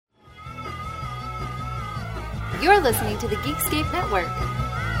You're listening to the Geekscape Network.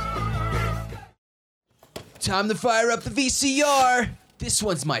 Time to fire up the VCR. This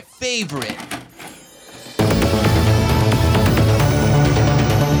one's my favorite.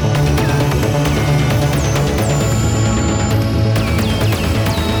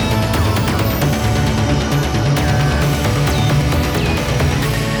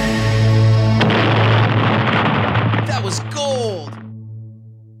 That was gold.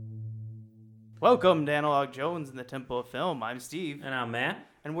 Welcome to Analog Jones in the Temple of Film. I'm Steve. And I'm Matt.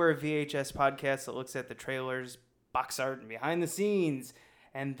 And we're a VHS podcast that looks at the trailers, box art, and behind the scenes.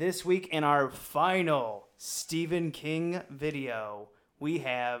 And this week in our final Stephen King video, we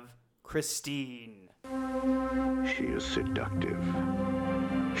have Christine. She is seductive.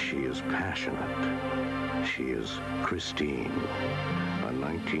 She is passionate. She is Christine, a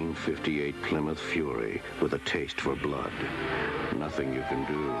 1958 Plymouth Fury with a taste for blood. Nothing you can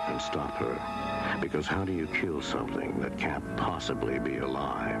do can stop her. Because how do you kill something that can't possibly be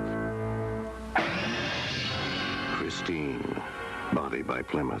alive? Christine, body by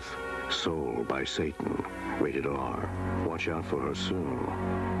Plymouth, soul by Satan, rated R. Watch out for her soon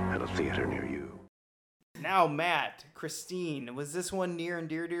at a theater near you. Now, Matt, Christine, was this one near and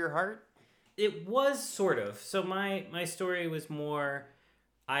dear to your heart? It was sort of. So my story was more,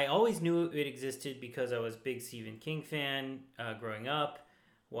 I always knew it existed because I was a big Stephen King fan growing up,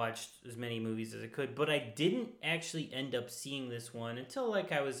 watched as many movies as I could, but I didn't actually end up seeing this one until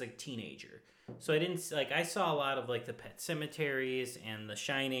I was a teenager. So I didn't, I saw a lot of the Pet Sematary and The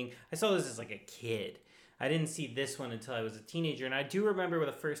Shining. I saw this as a kid. I didn't see this one until I was a teenager, and I do remember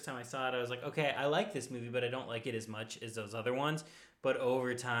the first time I saw it, I was like, okay, I like this movie, but I don't like it as much as those other ones. But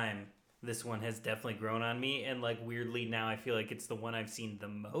over time, this one has definitely grown on me, and weirdly now I feel like it's the one I've seen the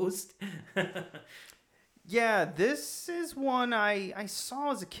most. Yeah, this is one I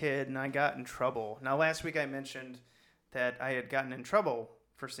saw as a kid and I got in trouble. Now, last week I mentioned that I had gotten in trouble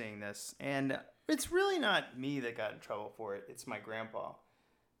for seeing this, and it's really not me that got in trouble for it. It's my grandpa.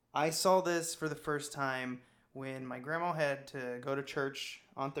 I saw this for the first time when my grandma had to go to church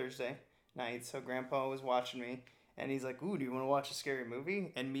on Thursday night, so grandpa was watching me, and he's like, ooh, do you want to watch a scary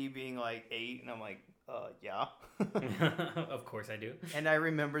movie? And me being 8, and I'm like, yeah. Of course I do. And I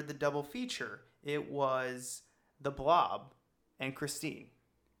remembered the double feature. It was The Blob and Christine.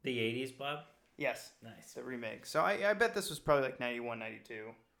 The 80s Blob? Yes. Nice. The remake. So I bet this was probably 91, 92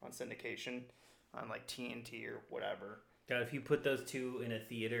 on syndication on TNT or whatever. God, if you put those two in a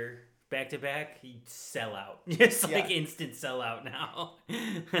theater back to back, you'd sell out. Just instant sellout now.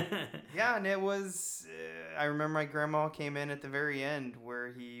 Yeah, and it was, I remember my grandma came in at the very end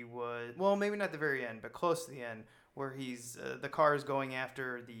where he was, well, maybe not the very end, but close to the end, where he's, the car is going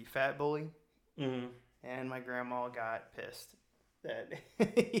after the fat bully. Mm-hmm. And my grandma got pissed that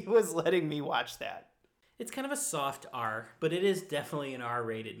he was letting me watch that. It's kind of a soft R, but it is definitely an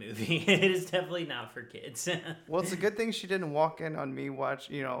R-rated movie. It is definitely not for kids. Well, it's a good thing she didn't walk in on me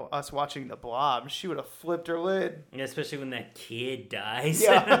us watching The Blob. She would have flipped her lid. Yeah, especially when that kid dies.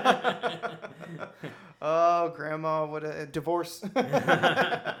 Yeah. Oh, Grandma, what a divorce.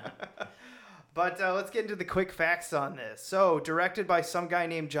 But let's get into the quick facts on this. So, directed by some guy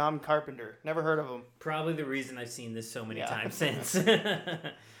named John Carpenter. Never heard of him. Probably the reason I've seen this so many times since.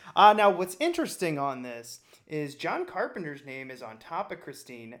 Now, what's interesting on this is John Carpenter's name is on top of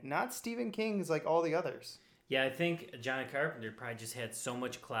Christine, not Stephen King's like all the others. Yeah, I think John Carpenter probably just had so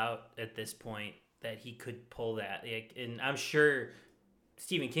much clout at this point that he could pull that. And I'm sure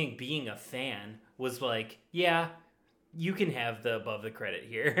Stephen King, being a fan, was like, yeah, you can have the above the credit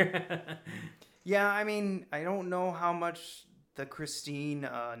here. Yeah, I mean, I don't know how much the Christine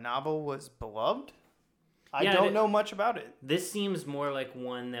novel was beloved. I don't know much about it. This seems more like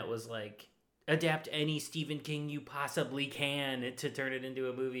one that was adapt any Stephen King you possibly can to turn it into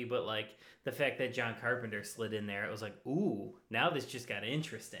a movie, but the fact that John Carpenter slid in there, it was ooh, now this just got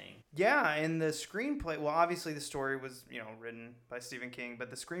interesting. Yeah, and the screenplay, well, obviously the story was, written by Stephen King,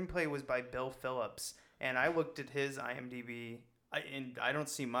 but the screenplay was by Bill Phillips, and I looked at his IMDb, and I don't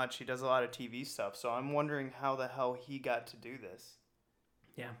see much. He does a lot of TV stuff, so I'm wondering how the hell he got to do this.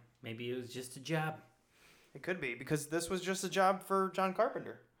 Yeah, maybe it was just a job. It could be, because this was just a job for John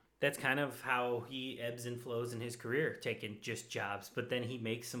Carpenter. That's kind of how he ebbs and flows in his career, taking just jobs. But then he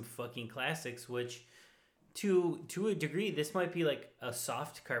makes some fucking classics, which, to a degree, this might be a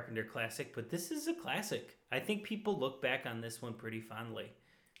soft Carpenter classic, but this is a classic. I think people look back on this one pretty fondly.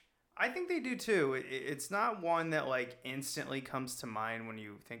 I think they do too. It's not one that instantly comes to mind when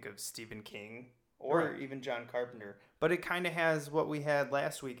you think of Stephen King or even John Carpenter, but it kind of has what we had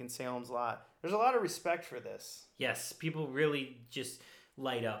last week in Salem's Lot. There's a lot of respect for this. Yes, people really just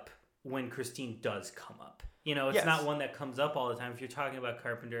light up when Christine does come up. You know, it's Yes. not one that comes up all the time. If you're talking about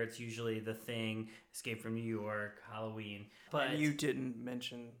Carpenter, it's usually The Thing, Escape from New York, Halloween. But And you didn't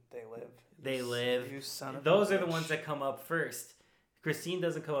mention They Live. They Live. You son of a Those are the bitch. ones that come up first. Christine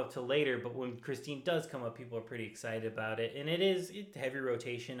doesn't come up till later, but when Christine does come up, people are pretty excited about it. And it's heavy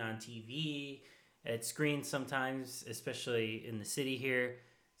rotation on TV, at screens sometimes, especially in the city here.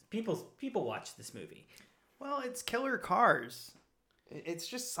 People watch this movie. Well, it's killer cars. It's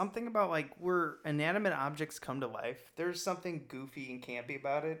just something about like where inanimate objects come to life. There's something goofy and campy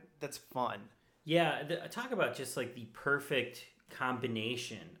about it that's fun. Yeah, talk about just like the perfect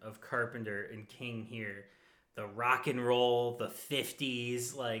combination of Carpenter and King here. The rock and roll, the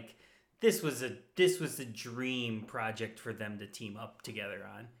 50s, like this was a dream project for them to team up together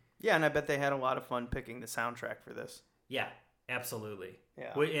on. Yeah, and I bet they had a lot of fun picking the soundtrack for this. Yeah, absolutely.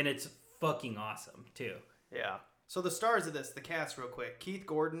 Yeah. And it's fucking awesome too. Yeah. So the stars of this, the cast real quick. Keith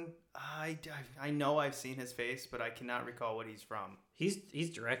Gordon, I know I've seen his face, but I cannot recall what he's from. He's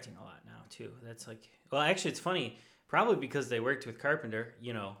directing a lot now too. That's like, well, actually, it's funny. Probably because they worked with Carpenter,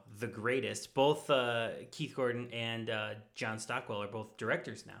 you know, the greatest. Both Keith Gordon and John Stockwell are both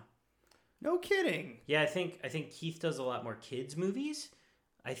directors now. No kidding. Yeah, I think Keith does a lot more kids movies.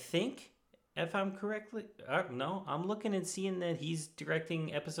 I think, if I'm correctly, no, I'm looking and seeing that he's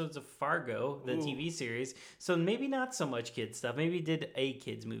directing episodes of Fargo, the TV series. So maybe not so much kids stuff. Maybe he did a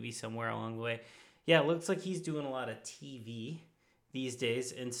kids movie somewhere along the way. Yeah, it looks like he's doing a lot of TV these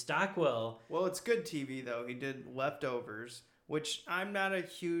days. And Stockwell, Well, it's good TV, though. He did Leftovers, which I'm not a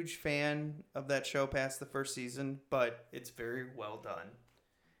huge fan of that show past the first season, but it's very well done.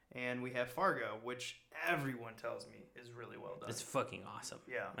 And we have Fargo, which everyone tells me is really well done. it's fucking awesome.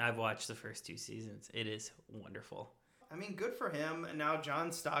 Yeah. I've watched the first 2 seasons. It is wonderful. I mean, good for him. And now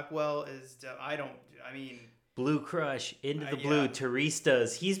John Stockwell is, Blue Crush, Into the Blue, yeah.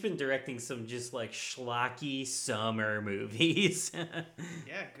 Turistas. He's been directing some just like schlocky summer movies.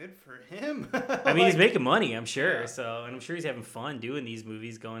 yeah, good for him. I mean, he's Like, making money, I'm sure. Yeah. So, and I'm sure he's having fun doing these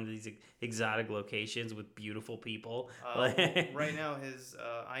movies, going to these exotic locations with beautiful people. right now, his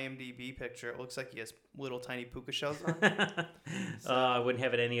IMDb picture, it looks like he has little tiny puka shells on. I wouldn't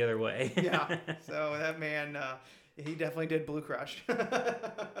have it any other way. Yeah. So that man, he definitely did Blue Crush.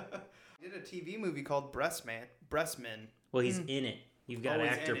 He did a TV movie called Breastmen. Well, he's in it. You've got Oh, an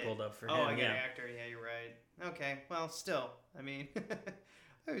he's actor in it. pulled up for Oh, him. I got Yeah. an actor. Yeah, you're right. Okay. Well, still, I mean,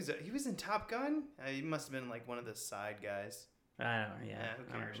 he was in Top Gun. He must have been like one of the side guys. I don't know. Yeah, who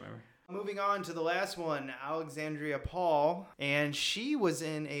I don't cares? remember. Moving on to the last one, Alexandria Paul, and she was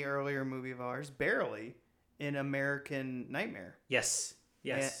in a earlier movie of ours, Barely, in American Nightmare. Yes.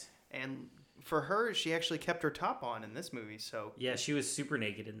 Yes. And for her, she actually kept her top on in this movie. So Yeah, she was super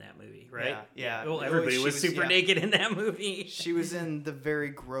naked in that movie, right? Yeah. Well, Oh, everybody she was was- super yeah. naked in that movie. she was in the very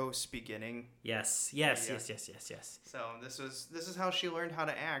gross beginning. Yes. Yeah. Yes. So this is how she learned how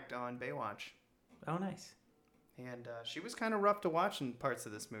to act on Baywatch, Oh, nice. and she was kind of rough to watch in parts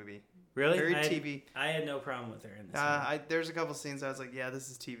of this movie. Really? Very I TV. I had no problem with her in this movie. There's a couple scenes I was like, yeah, this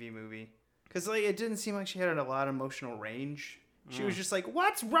is TV movie, because like it didn't seem like she had a lot of emotional range. She was just like,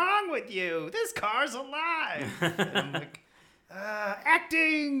 "What's wrong with you? This car's alive." And I'm like,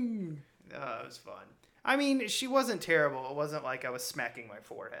 acting. It was fun. I mean, she wasn't terrible. It wasn't like I was smacking my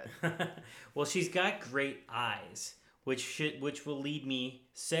forehead. Well, she's got great eyes, which will lead me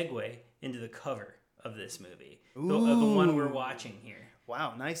segue into the cover of this movie, the one we're watching here.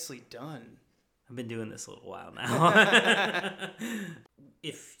 Wow, nicely done. I've been doing this a little while now.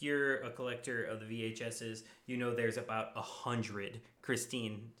 If you're a collector of the VHSs, you know there's about 100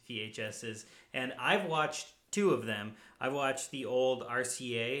 Christine VHSs, and I've watched 2 of them. I've watched the old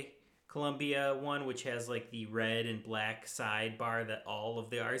RCA Columbia one, which has like the red and black sidebar that all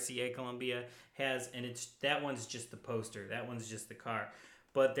of the RCA Columbia has, and that one's just the poster. That one's just the car.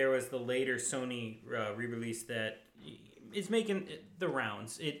 But there was the later Sony re-release that is making the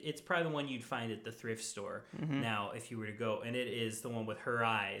rounds. It's probably the one you'd find at the thrift store now if you were to go, and it is the one with her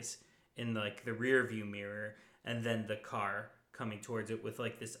eyes in like the rear view mirror, and then the car coming towards it with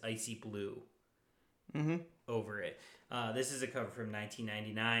like this icy blue over it. This is a cover from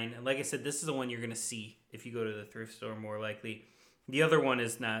 1999, and like I said, this is the one you're gonna see if you go to the thrift store more likely. The other one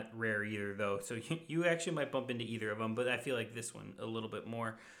is not rare either, though, so you actually might bump into either of them, but I feel like this one a little bit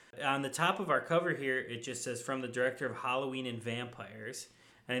more. On the top of our cover here, it just says, from the director of Halloween and Vampires.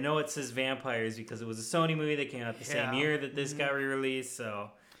 And I know it says Vampires because it was a Sony movie that came out the same year that this got re-released, so...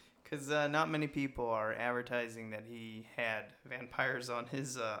 Because not many people are advertising that he had vampires on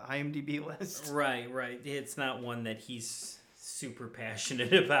his IMDb list. Right. It's not one that he's super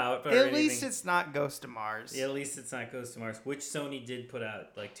passionate about. At least it's not Ghost of Mars. Yeah, at least it's not Ghost of Mars, which Sony did put out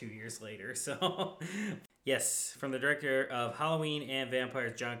like 2 years later. So, Yes, from the director of Halloween and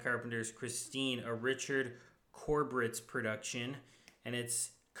Vampires, John Carpenter's Christine, a Richard Corbritz production, and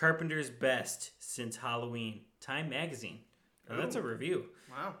it's Carpenter's best since Halloween. Time Magazine. Oh, that's a review.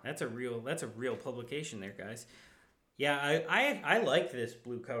 Wow. That's a real publication there, guys. Yeah, I like this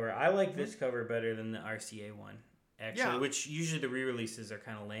blue cover. I like this cover better than the RCA one, actually, Yeah. which usually the re-releases are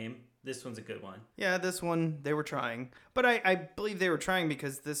kind of lame. This one's a good one. Yeah, this one, they were trying. But I believe they were trying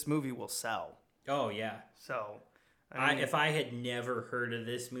because this movie will sell. Oh, yeah. So, I mean, If I had never heard of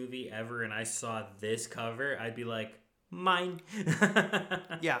this movie ever and I saw this cover, I'd be like, mine.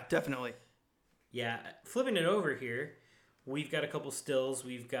 yeah, definitely. Yeah, flipping it over here, we've got a couple stills.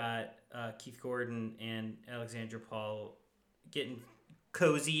 We've got Keith Gordon and Alexandra Paul getting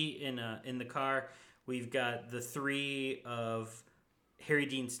cozy in the car. We've got the three of Harry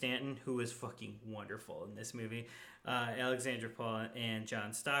Dean Stanton, who is fucking wonderful in this movie, Alexandra Paul and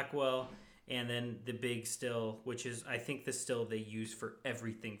John Stockwell, and then the big still, which is, I think the still they use for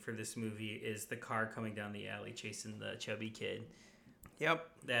everything for this movie, is the car coming down the alley chasing the chubby kid. Yep.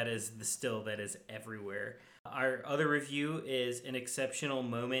 That is the still that is everywhere. Our other review is an exceptional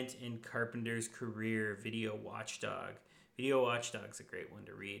moment in Carpenter's career, Video Watchdog. Video Watchdog's a great one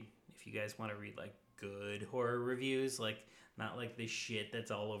to read. If you guys want to read like good horror reviews, like not like the shit that's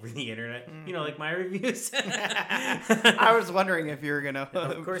all over the internet, you know, like my reviews. I was wondering if you were going to...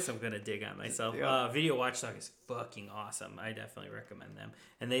 Of course I'm going to dig on myself. Yeah. Video Watchdog is fucking awesome. I definitely recommend them.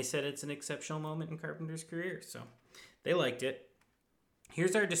 And they said it's an exceptional moment in Carpenter's career, so they liked it.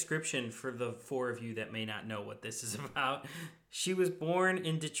 Here's our description for the four of you that may not know what this is about. She was born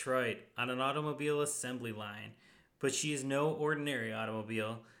in Detroit on an automobile assembly line, but she is no ordinary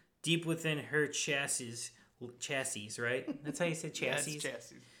automobile. Deep within her chassis, right? That's how you say chassis? Yes,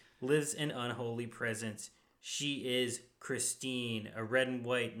 chassis. Lives an unholy presence. She is Christine, a red and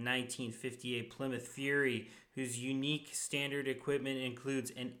white 1958 Plymouth Fury whose unique standard equipment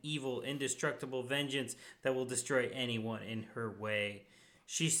includes an evil, indestructible vengeance that will destroy anyone in her way.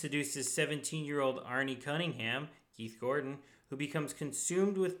 She seduces 17-year-old Arnie Cunningham, Keith Gordon, who becomes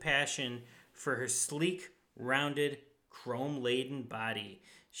consumed with passion for her sleek, rounded, chrome-laden body.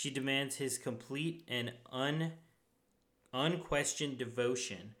 She demands his complete and unquestioned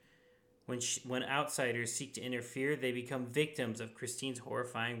devotion. When outsiders seek to interfere, they become victims of Christine's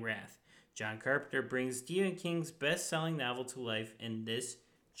horrifying wrath. John Carpenter brings Stephen King's best-selling novel to life in this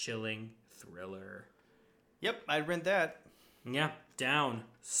chilling thriller. Yep, I'd rent that. Yeah, down,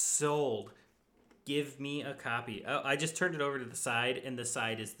 sold. Give me a copy. Oh, I just turned it over to the side, and the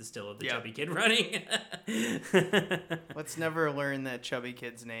side is the still of the chubby kid running. Let's never learn that chubby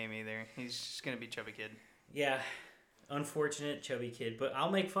kid's name either. He's just going to be Chubby Kid. Yeah, unfortunate chubby kid, but I'll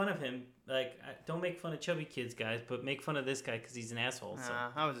make fun of him. Like, don't make fun of chubby kids, guys, but make fun of this guy because he's an asshole. So.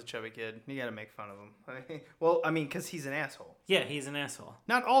 I was a chubby kid. You got to make fun of him. Well, I mean, because he's an asshole. Yeah, he's an asshole.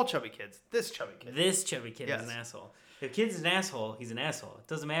 Not all chubby kids. This chubby kid. This chubby kid Yes. is an asshole. If a kid's an asshole, he's an asshole. It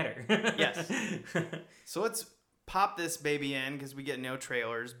doesn't matter. Yes. So let's pop this baby in because we get no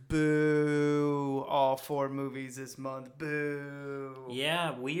trailers. Boo. All 4 movies this month. Boo.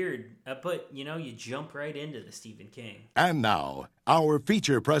 Yeah, weird. But, you know, you jump right into the Stephen King. And now, our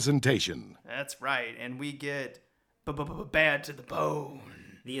feature presentation. That's right. And we get bad to the bone.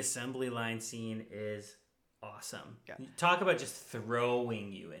 The assembly line scene is awesome. Yeah. Talk about just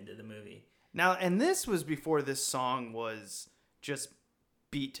throwing you into the movie. Now, and this was before this song was just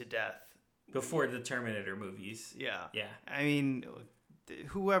beat to death. Before the Terminator movies. Yeah. Yeah. I mean,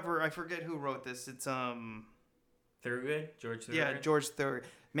 whoever, I forget who wrote this. It's, Thurgood? George Thurgood? yeah, George Thurgood.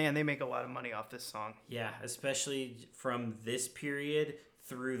 Man, they make a lot of money off this song. Yeah, especially from this period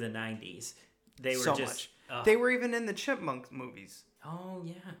through the 90s. They were So just... much. They were even in the Chipmunk movies. Oh,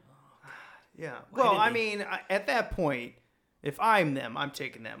 yeah. Yeah. Why Well, did I they- mean, at that point, if I'm them, I'm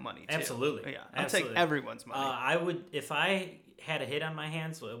taking that money too. Absolutely. Yeah. I'll Absolutely. take everyone's money. I would, if I had a hit on my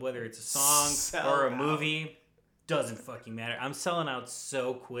hands, whether it's a song Sell or a out. movie, doesn't fucking matter. I'm selling out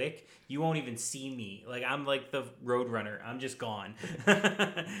so quick, you won't even see me. Like, I'm like the Roadrunner. I'm just gone.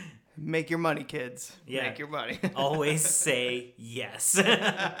 Make your money, kids. Yeah. Make your money. Always say yes.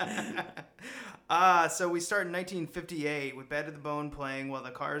 So we start in 1958 with Bad to the Bone playing while the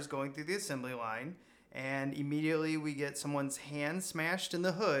car is going through the assembly line. And immediately we get someone's hand smashed in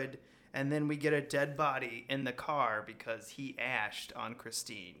the hood. And then we get a dead body in the car because he ashed on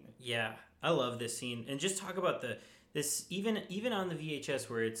Christine. Yeah, I love this scene. And just talk about this even on the VHS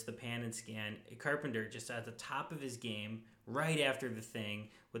where it's the pan and scan, Carpenter just at the top of his game right after The Thing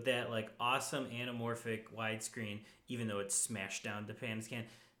with that like awesome anamorphic widescreen, even though it's smashed down to pan and scan.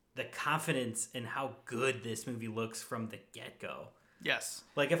 The confidence in how good this movie looks from the get-go. Yes.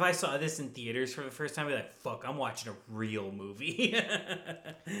 Like, if I saw this in theaters for the first time, I'd be like, fuck, I'm watching a real movie.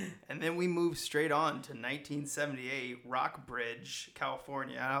 And then we move straight on to 1978, Rockbridge,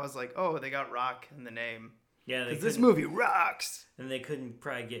 California. And I was like, oh, they got rock in the name. Yeah, Because this movie rocks. And they couldn't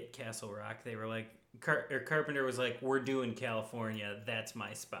probably get Castle Rock. They were like, Carpenter was like, we're doing California. That's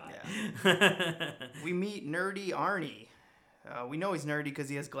my spot. Yeah. We meet nerdy Arnie. We know he's nerdy because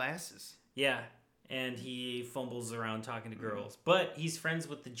he has glasses. Yeah, and he fumbles around talking to girls. But he's friends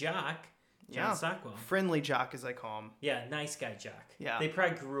with the jock, John Stockwell. Friendly jock, as I call him. Yeah, nice guy jock. Yeah. They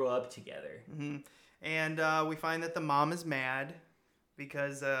probably grew up together. Mm-hmm. And we find that the mom is mad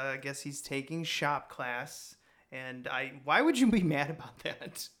because I guess he's taking shop class. And why would you be mad about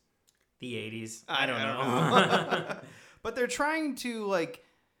that? The 80s. I don't know. But they're trying to, like,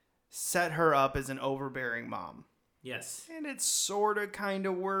 set her up as an overbearing mom. Yes. And it sort of kind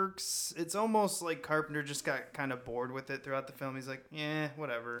of works. It's almost like Carpenter just got kind of bored with it throughout the film. He's like, yeah,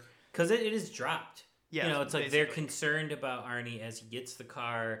 whatever. Because it is dropped. Yeah, you know, it's like basically. they're concerned about Arnie as he gets the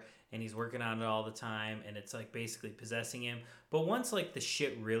car and he's working on it all the time and it's like basically possessing him. But once like the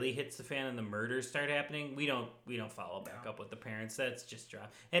shit really hits the fan and the murders start happening, we don't follow back up with the parents. That's just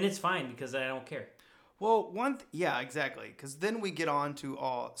dropped. And it's fine because I don't care. Well, yeah, exactly. Because then we get on to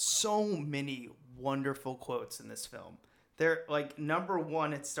so many wonderful quotes in this film. They're like, number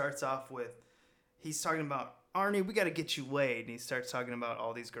one, it starts off with, he's talking about, Arnie, we got to get you laid. And he starts talking about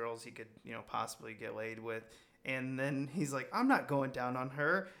all these girls he could, possibly get laid with. And then he's like, I'm not going down on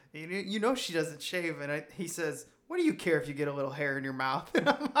her. You know she doesn't shave. And he says, what do you care if you get a little hair in your mouth?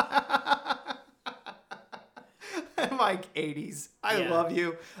 I'm like, 80s. I love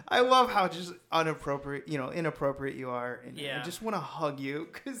you. I love how just inappropriate you are. And I just want to hug you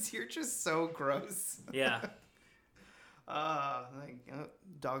because you're just so gross. Yeah.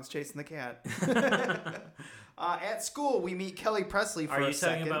 Dog's chasing the cat. At school, we meet Kelly Presley for a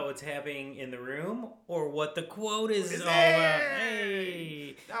second. Are you talking about what's happening in the room or what the quote is all about?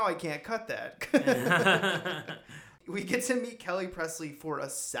 Hey! Now I can't cut that. We get to meet Kelly Presley for a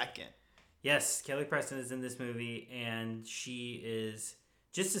second. Yes, Kelly Preston is in this movie, and she is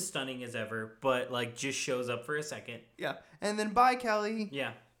just as stunning as ever, but like just shows up for a second. Yeah, and then bye, Kelly.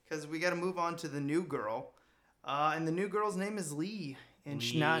 Yeah. Because we got to move on to the new girl. And the new girl's name is Lee. And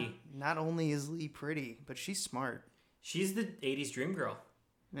she not only is Lee pretty, but she's smart. She's the 80s dream girl.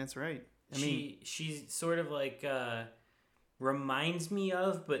 That's right. She's sort of like reminds me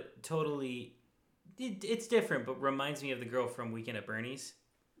of, but totally it's different, but reminds me of the girl from Weekend at Bernie's.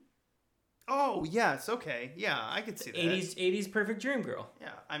 Oh, yes, okay. Yeah, I could see that. 80s perfect dream girl.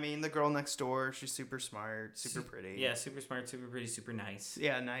 Yeah, I mean, the girl next door, she's super smart, super pretty. Yeah, super smart, super pretty, super nice.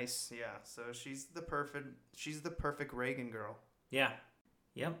 Yeah, nice. Yeah, so she's the perfect Reagan girl. Yeah.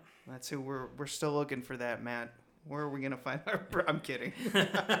 Yep. That's who we're still looking for that, Matt. Where are we going to find our... I'm kidding.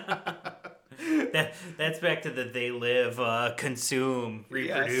 That's back to the they live, consume,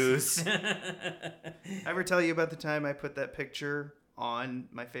 reproduce. Yes. Ever tell you about the time I put that picture on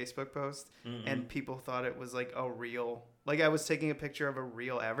my Facebook post and people thought it was like a real, like I was taking a picture of a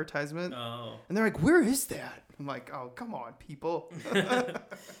real advertisement? Oh. And they're like, where is that? I'm like, oh, come on, people.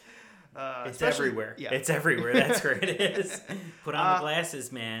 It's everywhere. Yeah. It's everywhere. That's where it is. Put on the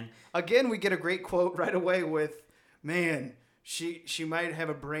glasses, man. Again, we get a great quote right away with, man, she might have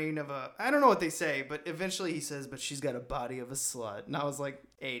a brain of a, I don't know what they say, but eventually he says, but she's got a body of a slut. And I was like,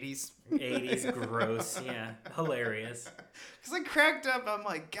 80s. 80s, gross. Yeah. Hilarious. Because I cracked up. I'm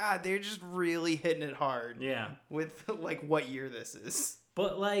like, God, they're just really hitting it hard. Yeah. With, like, what year this is.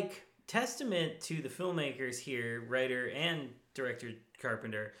 But, like, testament to the filmmakers here, writer and director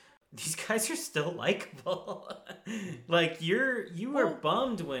Carpenter, these guys are still likable. Like, you are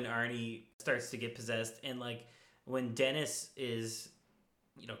bummed when Arnie starts to get possessed, and, like, when Dennis is,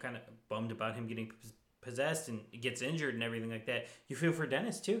 kind of bummed about him getting possessed and gets injured and everything like that, you feel for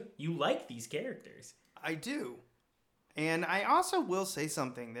Dennis, too. You like these characters. I do. And I also will say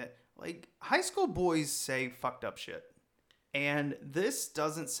something that, like, high school boys say fucked up shit. And this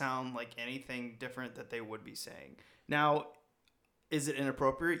doesn't sound like anything different that they would be saying. Now, is it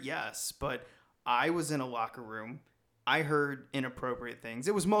inappropriate? Yes. But I was in a locker room. I heard inappropriate things.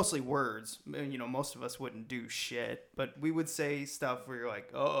 It was mostly words. Most of us wouldn't do shit. But we would say stuff where you're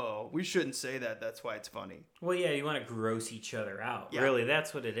like, oh, we shouldn't say that. That's why it's funny. Well, yeah, you want to gross each other out. Yeah. Really,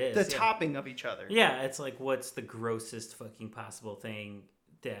 that's what it is. The topping of each other. Yeah, it's like, what's the grossest fucking possible thing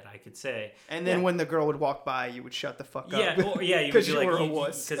that I could say? And then when the girl would walk by, you would shut the fuck up. Yeah, you would be like, were a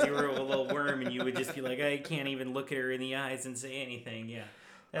wuss. Because you were a little worm, and you would just be like, I can't even look at her in the eyes and say anything. Yeah,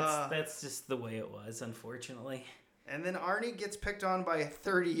 that's just the way it was, unfortunately. And then Arnie gets picked on by a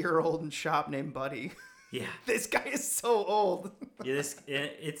 30-year-old in shop named Buddy. Yeah. This guy is so old. Yeah,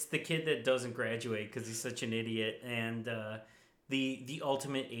 it's the kid that doesn't graduate because he's such an idiot, and the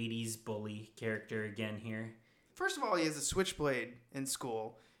ultimate 80s bully character again here. First of all, he has a switchblade in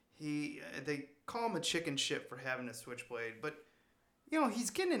school. They call him a chicken shit for having a switchblade, but he's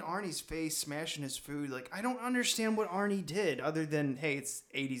getting in Arnie's face, smashing his food. Like, I don't understand what Arnie did other than, hey, it's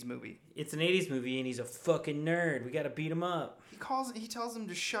 80s movie. It's an 80s movie, and he's a fucking nerd. We gotta beat him up. He tells him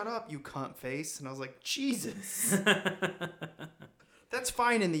to shut up, you cunt face. And I was like, Jesus. That's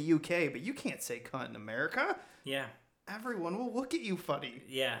fine in the UK, but you can't say cunt in America. Yeah. Everyone will look at you funny.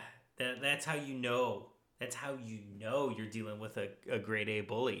 Yeah. That's how you know. That's how you know you're dealing with a grade A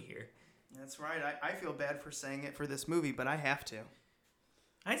bully here. That's right. I feel bad for saying it for this movie, but I have to.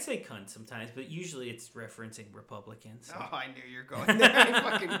 I say cunt sometimes, but usually it's referencing Republicans. So. Oh, I knew you were going there. I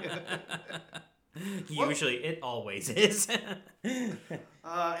fucking knew. Usually, it always is. And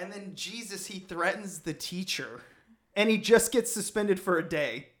then Jesus, he threatens the teacher, and he just gets suspended for a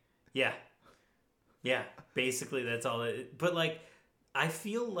day. Yeah. Basically, that's all. But I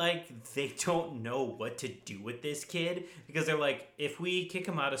feel like they don't know what to do with this kid because they're like, if we kick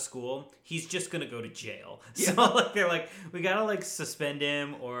him out of school, he's just gonna go to jail. Yeah. So they're like, we gotta suspend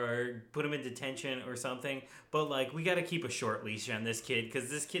him or put him in detention or something. But we gotta keep a short leash on this kid because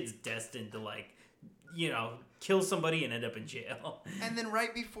this kid's destined to kill somebody and end up in jail. And then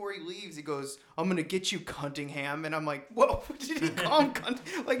right before he leaves, he goes, "I'm gonna get you, Cuntingham." And I'm like, whoa, did he call him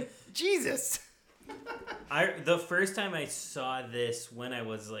Cunt? Jesus. The first time I saw this when I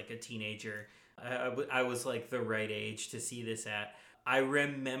was a teenager, I was the right age to see this at. I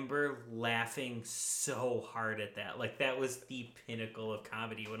remember laughing so hard at that. That was the pinnacle of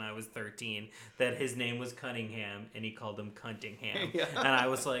comedy when I was 13, that his name was Cunningham and he called him Cuntingham. Yeah. And I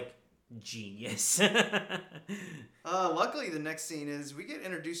was like, genius. Luckily, the next scene is we get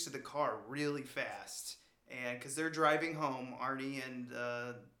introduced to the car really fast. And because they're driving home, Arnie and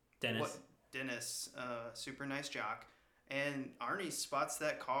Dennis, super nice jock, and Arnie spots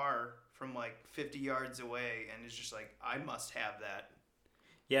that car from 50 yards away and is just like, I must have that.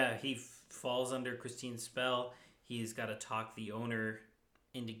 Yeah, he falls under Christine's spell. He's got to talk the owner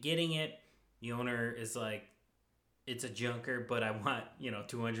into getting it. The owner is like, it's a junker, but I want,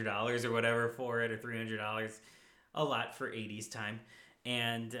 $200 or whatever for it, or $300. A lot for 80s time.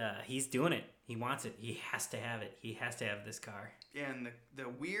 And he's doing it. He wants it. He has to have it. He has to have this car. Yeah, and the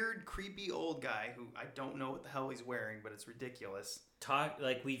weird, creepy old guy who I don't know what the hell he's wearing, but it's ridiculous.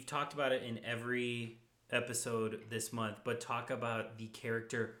 We've talked about it in every episode this month, but talk about the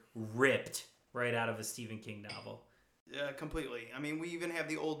character ripped right out of a Stephen King novel. Yeah, completely. I mean, we even have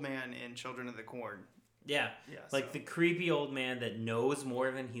the old man in Children of the Corn. Yeah, the creepy old man that knows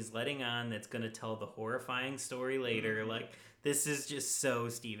more than he's letting on, that's going to tell the horrifying story later. Mm-hmm. This is just so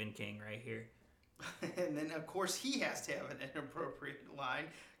Stephen King right here. And then, of course, he has to have an inappropriate line.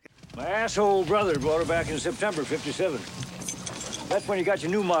 My asshole brother brought her back in September '57. That's when you got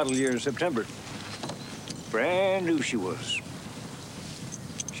your new model year in September. Brand new she was.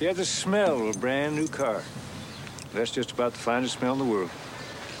 She had the smell of a brand new car. That's just about the finest smell in the world.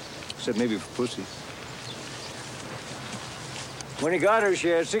 Except maybe for pussy. When he got her, she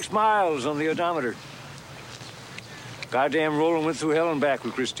had 6 miles on the odometer. Goddamn Roland went through hell and back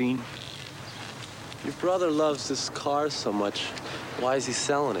with Christine. Your brother loves this car so much. Why is he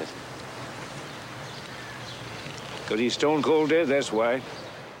selling it? Because he's stone cold dead, that's why.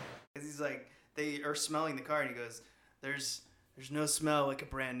 Because he's like, they are smelling the car, and he goes, there's no smell like a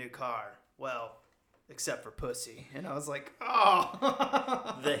brand new car. Well, except for pussy. And I was like,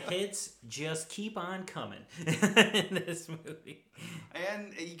 oh. The hits just keep on coming in this movie.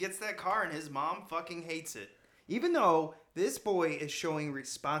 And he gets that car, and his mom fucking hates it. Even though this boy is showing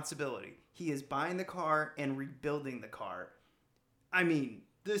responsibility. He is buying the car and rebuilding the car. I mean,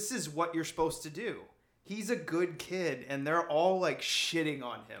 this is what you're supposed to do. He's a good kid, and they're all shitting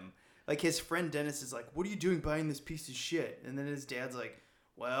on him. His friend Dennis is like, what are you doing buying this piece of shit? And then his dad's like,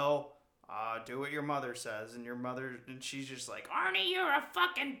 well, do what your mother says. And she's just like, Arnie, you're a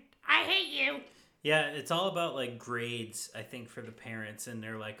fucking, I hate you. Yeah, it's all about grades, I think, for the parents. And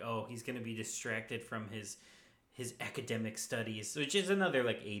they're like, oh, he's going to be distracted from his academic studies, which is another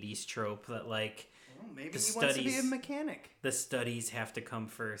 80s trope that maybe he wants to be a mechanic. The studies have to come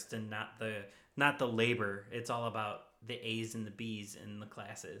first and not the labor. It's all about the A's and the B's in the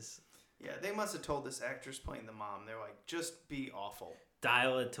classes. Yeah, they must have told this actress playing the mom, they're like, just be awful.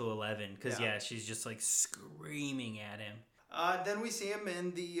 Dial it to 11, because she's just screaming at him. Then we see him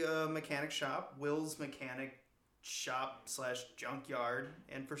in the mechanic shop. Will's mechanic shop / junkyard,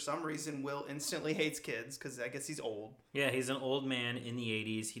 and for some reason Will instantly hates kids because I guess he's old. Yeah, he's an old man in the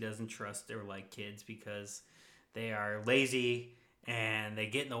 80s. He doesn't trust or like kids because they are lazy and they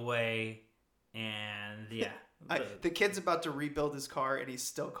get in the way. And yeah. The kid's about to rebuild his car and he's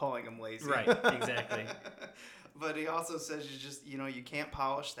still calling him lazy. Right, exactly. But he also says you can't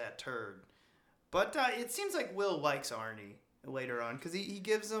polish that turd. But it seems like Will likes Arnie later on because he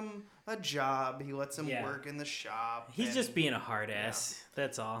gives him a job. He lets him work in the shop. He's just being a hard ass. Yeah.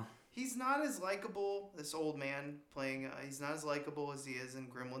 That's all. He's not as likable, this old man playing, he's not as likable as he is in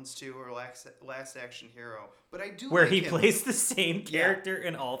Gremlins 2 or Last Action Hero. But I do Where like he him. plays the same character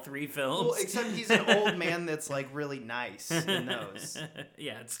in all 3 films. Well, except he's an old man that's like really nice in those.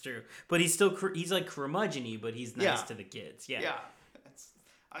 Yeah, it's true. But he's still, he's like curmudgeon-y, but he's nice to the kids. Yeah. Yeah.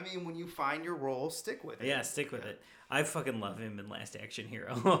 I mean, when you find your role, stick with it. Yeah, stick with it. I fucking love him in Last Action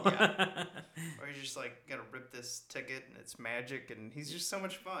Hero. Yeah. Or he's just like, gotta rip this ticket and it's magic and he's just so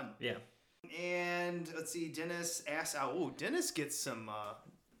much fun. Yeah. And let's see, Dennis asks out. Oh, Dennis gets some.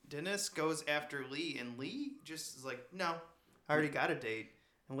 Dennis goes after Lee, and Lee just is like, no, I already got a date.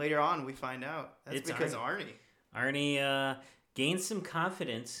 And later on, we find out that's It's because Arnie. Arnie. Arnie gains some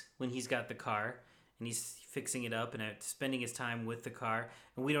confidence when he's got the car and he's fixing it up and spending his time with the car.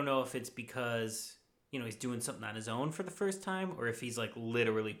 And we don't know if it's because, he's doing something on his own for the first time or if he's like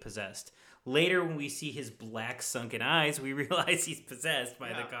literally possessed. Later, when we see his black sunken eyes, we realize he's possessed by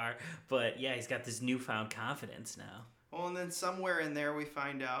the car. But yeah, he's got this newfound confidence now. Well, and then somewhere in there, we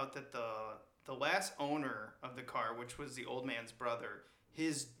find out that the last owner of the car, which was the old man's brother,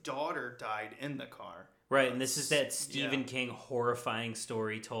 his daughter died in the car. Right, and this is that Stephen King horrifying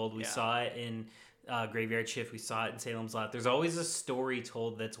story told. We saw it in Graveyard Shift. We saw it in Salem's Lot. There's always a story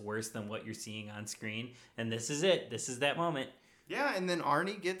told that's worse than what you're seeing on screen. And this is it. This is that moment. Yeah, and then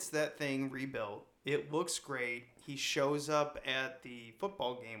Arnie gets that thing rebuilt. It looks great. He shows up at the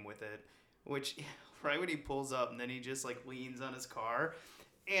football game with it, which right when he pulls up, and then he just like leans on his car,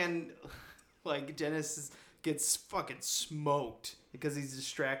 and like Dennis gets fucking smoked because he's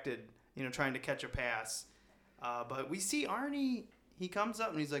distracted, trying to catch a pass. But we see Arnie. He comes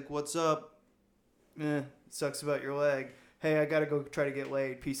up and he's like, "What's up? Sucks about your leg. Hey, I gotta go try to get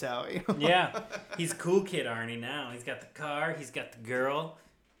laid. Peace out." Yeah, he's cool kid Arnie now. He's got the car. He's got the girl.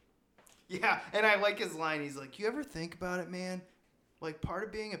 Yeah, and I like his line. He's like, "You ever think about it, man? Like, part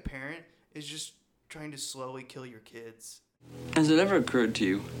of being a parent is just trying to slowly kill your kids." Has it ever occurred to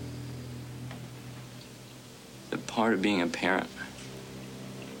you that part of being a parent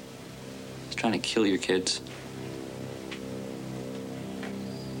is trying to kill your kids?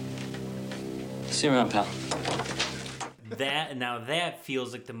 See you around, pal. That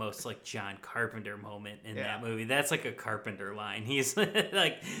feels like the most like John Carpenter moment in that movie. That's like a Carpenter line. He's like,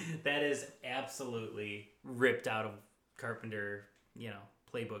 that is absolutely ripped out of Carpenter,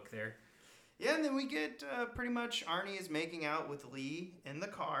 playbook there. Yeah, and then we get pretty much Arnie is making out with Lee in the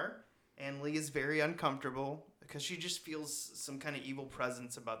car, and Lee is very uncomfortable because she just feels some kind of evil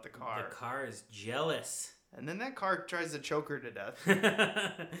presence about the car. The car is jealous. And then that car tries to choke her to death.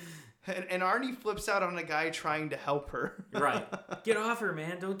 and Arnie flips out on a guy trying to help her. Right. Get off her,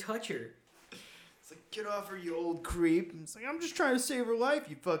 man. Don't touch her. It's like, get off her, you old creep. And it's like, I'm just trying to save her life,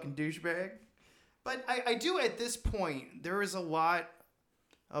 you fucking douchebag. But I do, at this point, there is a lot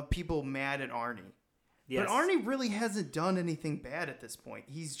of people mad at Arnie. Yes. But Arnie really hasn't done anything bad at this point.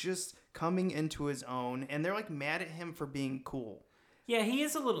 He's just coming into his own, and they're like mad at him for being cool. Yeah, he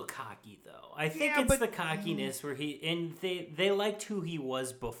is a little cocky, though. I think it's the cockiness where they liked who he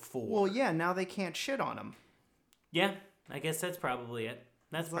was before. Well, yeah, now they can't shit on him. Yeah, I guess that's probably it.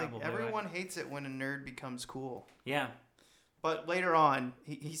 That's it's probably like everyone hates it when a nerd becomes cool. Yeah. But later on,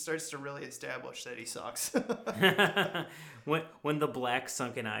 he starts to really establish that he sucks. when the black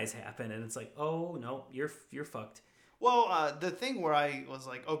sunken eyes happen, and it's like, oh no, you're fucked. Well, the thing where I was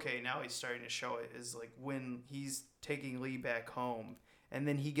like, okay, now he's starting to show it is like when he's taking Lee back home, and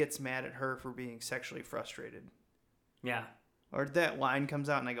then he gets mad at her for being sexually frustrated. Yeah. Or that line comes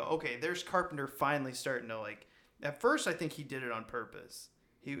out, and I go, okay, there's Carpenter finally starting to like. At first, I think he did it on purpose.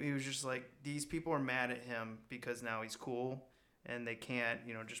 He was just like, these people are mad at him because now he's cool, and they can't,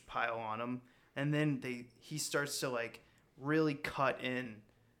 just pile on him. And then he starts to like really cut in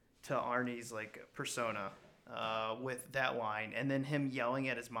to Arnie's like persona. With that line, and then him yelling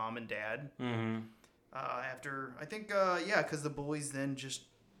at his mom and dad. Mm-hmm. After, I think, because the bullies then just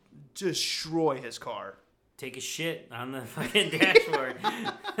destroy his car. Take a shit on the fucking dashboard.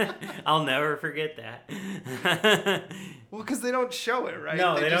 I'll never forget that. Well, because they don't show it, right?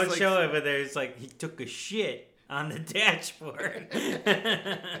 No, they don't show it, but there's like, he took a shit on the dashboard.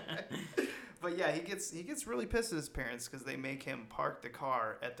 But yeah, he gets really pissed at his parents because they make him park the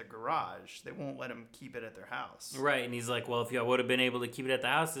car at the garage. They won't let him keep it at their house. Right, and he's like, well, if y'all would have been able to keep it at the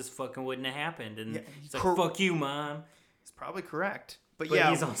house, this fucking wouldn't have happened. And Yeah, he's like, fuck you, Mom. He's probably correct. But But yeah,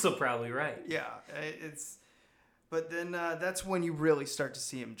 he's also probably right. yeah, it's. But then that's when you really start to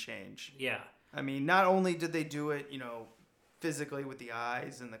see him change. Yeah. I mean, not only did they do it, physically with the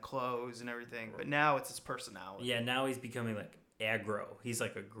eyes and the clothes and everything, but now it's his personality. Yeah, now he's becoming like aggro. He's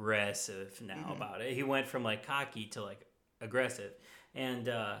like aggressive now about it. He went from like cocky to like aggressive. And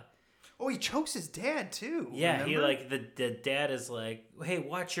he chokes his dad too. yeah, remember? he like the dad is like, "Hey,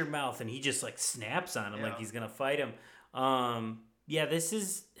 watch your mouth." And he just like snaps on him like he's going to fight him. Yeah, this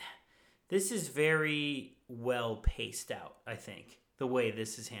is very well paced out, I think. The way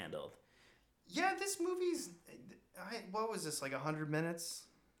this is handled. Yeah, this movie's what was this, like 100 minutes?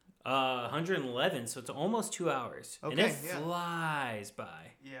 111, so it's almost 2 hours. Okay, and it yeah. flies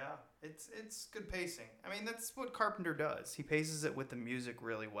by. Yeah, it's good pacing. I mean, that's what Carpenter does. He paces it with the music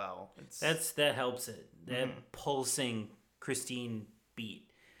really well. That helps it. That pulsing Christine beat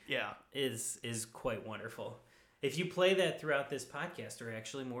is quite wonderful. If you play that throughout this podcast, they're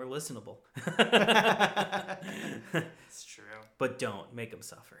actually more listenable. It's true. But don't make them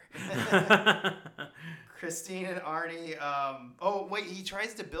suffer. Christine and Arnie. He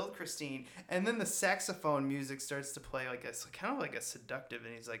tries to build Christine, and then the saxophone music starts to play kind of like a seductive,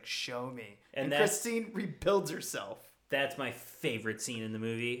 and he's like, "Show me." And Christine rebuilds herself. That's my favorite scene in the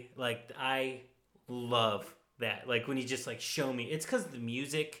movie. Like, I love that. Like, when you just like, show me. It's because the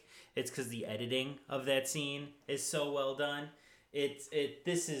music. It's because the editing of that scene is so well done. This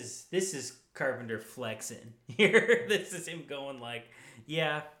is Carpenter flexing here. This is him going like,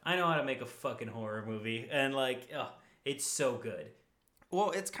 yeah, I know how to make a fucking horror movie, and like, it's so good.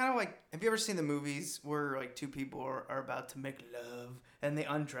 Well, it's kind of like, have you ever seen the movies where like two people are about to make love and they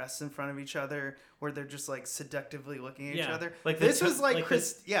undress in front of each other, where they're just like seductively looking at each other? Like this was like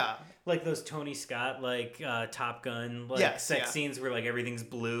like those Tony Scott Top Gun sex scenes where like everything's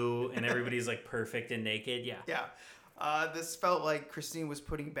blue and everybody's like perfect and naked. This felt like Christine was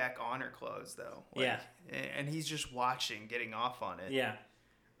putting back on her clothes though. And he's just watching, getting off on it.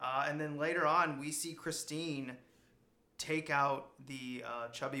 And then later on, we see Christine take out the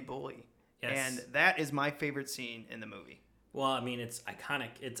chubby bully. Yes. And that is my favorite scene in the movie. Well, I mean, it's iconic.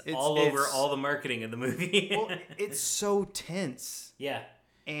 It's all over all the marketing of the movie. Well, it's so tense. Yeah.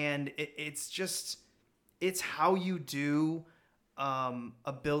 And it's how you do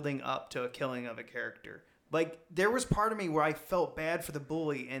a building up to a killing of a character. Like, there was part of me where I felt bad for the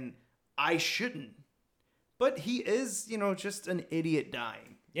bully, and I shouldn't. But he is, just an idiot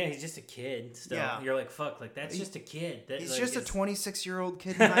dying. Yeah, he's just a kid still. Yeah. You're like, fuck, like, that's just a kid. He's just a 26-year-old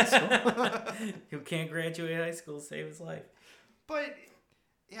kid in high school. Who can't graduate high school to save his life. But,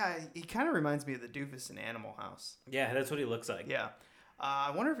 yeah, he kind of reminds me of the doofus in Animal House. Yeah, that's what he looks like. Yeah.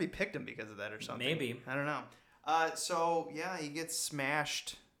 I wonder if he picked him because of that or something. Maybe. I don't know. He gets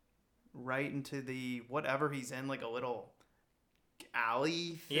smashed right into the whatever he's in, like a little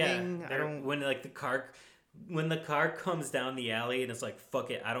alley thing. Yeah, when the car comes down the alley and it's like, fuck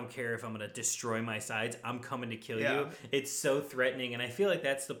it, I don't care if I'm going to destroy my sides, I'm coming to kill you. It's so threatening, and I feel like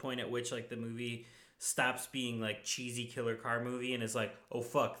that's the point at which like the movie stops being like cheesy killer car movie and is like, oh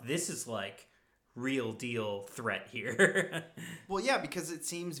fuck, this is like real deal threat here. Well, yeah, because it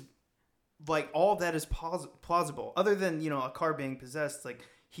seems like all of that is plausible. Other than, a car being possessed, like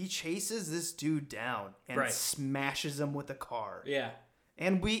he chases this dude down and smashes him with a car. Yeah.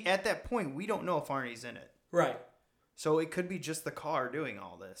 And at that point, we don't know if Arnie's in it. Right. So it could be just the car doing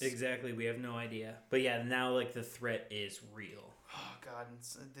all this. Exactly. We have no idea. But yeah, now like the threat is real. Oh God,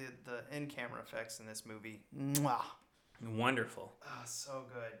 the in-camera effects in this movie. Mwah. Wonderful. Oh, so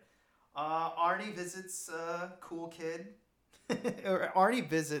good. Arnie visits cool kid. Or Arnie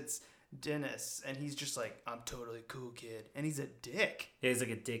visits Dennis, and he's just like, I'm totally a cool kid. And he's a dick. Yeah, he's like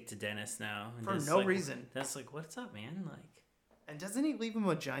a dick to Dennis now. For no reason. That's like, what's up, man? Like. And doesn't he leave him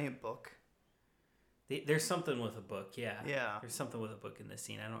a giant book? There's something with a book, yeah. Yeah. There's something with a book in this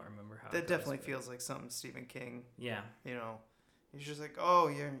scene. I don't remember how. That definitely feels like something Stephen King. Yeah. He's just like, oh,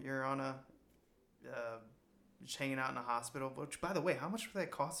 you're on a, just hanging out in a hospital. Which, by the way, how much would that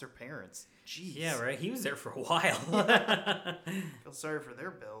cost their parents? Jeez. Yeah, right. He was there for a while. Feel sorry for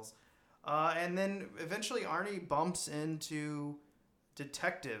their bills. And then eventually Arnie bumps into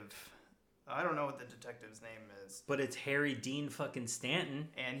Detective. I don't know what the detective's name is. But it's Harry Dean fucking Stanton.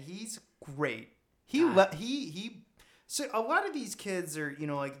 And he's great. So a lot of these kids are,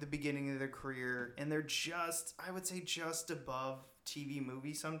 like the beginning of their career, and they're just, I would say, just above TV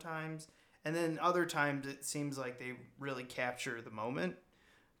movie sometimes. And then other times it seems like they really capture the moment.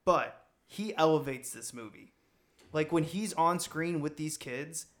 But he elevates this movie. Like, when he's on screen with these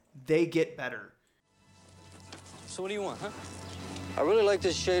kids, they get better. So what do you want, huh? I really like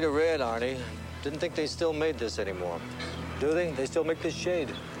this shade of red, Arnie. Didn't think they still made this anymore. Do they? They still make this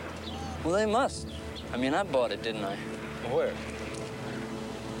shade? Well, they must. I mean, I bought it, didn't I? Where?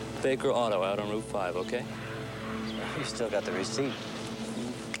 Baker Auto out on Route 5, okay? You still got the receipt.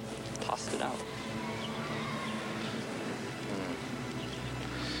 Tossed it out.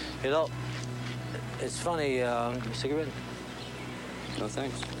 You know, it's funny, cigarette? No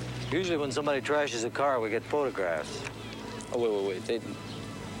thanks. Usually when somebody trashes a car, we get photographs. Oh, wait. They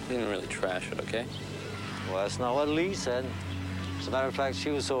didn't really trash it, okay? Well, that's not what Lee said. As a matter of fact, she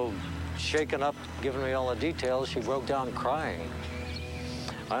was so shaken up, giving me all the details, she broke down crying.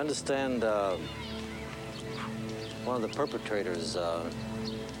 I understand one of the perpetrators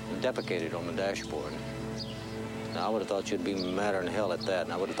defecated on the dashboard. Now, I would have thought you'd be madder than hell at that,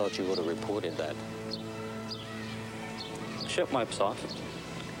 and I would have thought you would have reported that. Shit wipes off.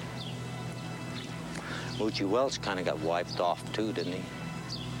 Moochie Welch kind of got wiped off, too, didn't he?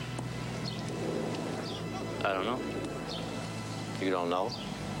 I don't know. You don't know?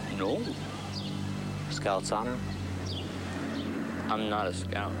 No. Scout's honor? I'm not a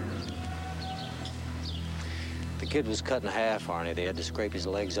scout. The kid was cut in half, Arnie. They had to scrape his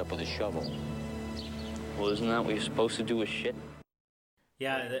legs up with a shovel. Well, isn't that what you're supposed to do with shit?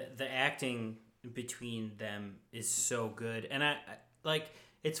 Yeah, the acting between them is so good. And I like,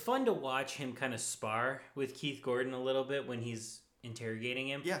 it's fun to watch him kind of spar with Keith Gordon a little bit when he's interrogating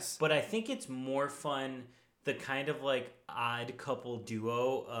him. Yes. But I think it's more fun the kind of like odd couple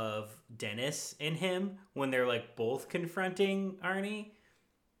duo of Dennis and him when they're like both confronting Arnie.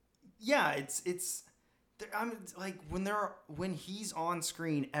 Yeah, it's I'm like when he's on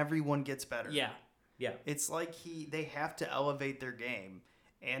screen, everyone gets better. Yeah. It's like they have to elevate their game,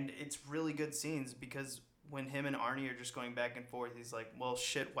 and it's really good scenes because when him and Arnie are just going back and forth, he's like, "Well,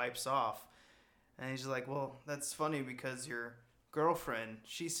 shit wipes off," and he's just like, "Well, that's funny because your girlfriend,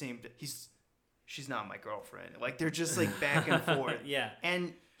 she's not my girlfriend." Like they're just like back and forth. Yeah,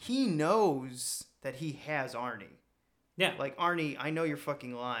 and he knows that he has Arnie. Yeah, like Arnie, I know you're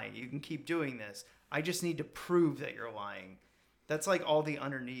fucking lying. You can keep doing this. I just need to prove that you're lying. That's like all the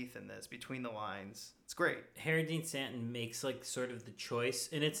underneath in this, between the lines. It's great. Harry Dean Stanton makes like sort of the choice,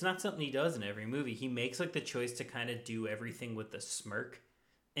 and it's not something he does in every movie. He makes like the choice to kind of do everything with a smirk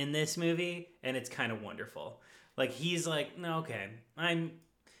in this movie, and it's kind of wonderful. Like he's like, no, okay,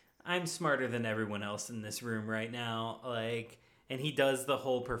 I'm smarter than everyone else in this room right now. Like, and he does the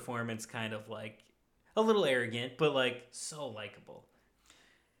whole performance kind of like a little arrogant, but like so likable.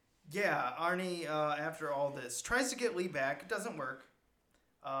 Yeah, Arnie, after all this, tries to get Lee back. It doesn't work.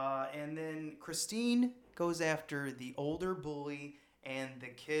 And then Christine goes after the older bully and the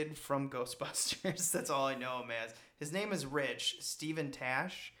kid from Ghostbusters. That's all I know him as. His name is Rich, Stephen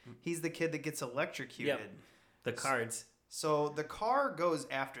Tash. He's the kid that gets electrocuted. Yep. The cards. So the car goes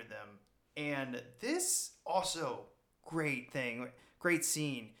after them. And this also, great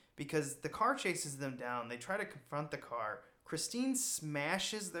scene, because the car chases them down. They try to confront the car. Christine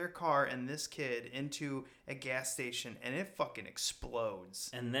smashes their car and this kid into a gas station, and it fucking explodes.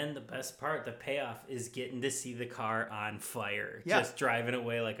 And then the best part, the payoff, is getting to see the car on fire. Yeah. Just driving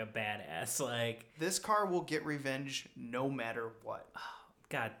away like a badass. Like, this car will get revenge no matter what. Oh,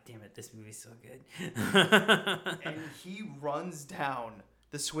 God damn it, this movie's so good. And he runs down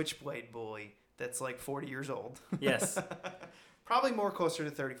the Switchblade bully that's like 40 years old. Yes. Probably more closer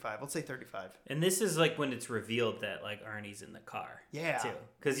to 35. Let's say 35. And this is like when it's revealed that like Arnie's in the car. Yeah. Too.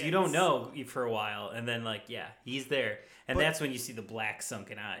 Because you don't know for a while. And then like, yeah, he's there. And But- that's when you see the black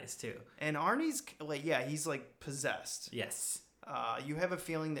sunken eyes too. And Arnie's like, yeah, he's like possessed. Yes. You have a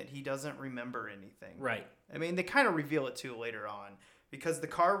feeling that he doesn't remember anything. Right. I mean, they kind of reveal it too later on because the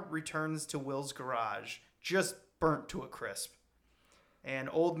car returns to Will's garage just burnt to a crisp. And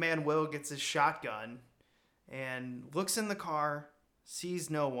old man Will gets his shotgun and looks in the car, sees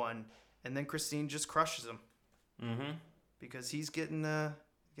no one, and then Christine just crushes him. Mm-hmm. Because he's getting a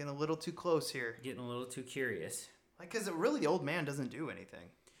little too close here. Getting a little too curious. Like, because really the old man doesn't do anything.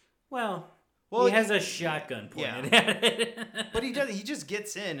 Well, Well, he has a shotgun pointed at it. But he does. He just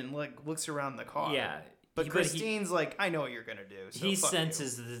gets in and like looks around the car. Yeah. But Christine's like, I know what you're gonna do. So he fuck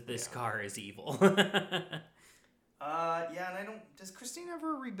senses that this car is evil. Yeah, and I don't. Does Christine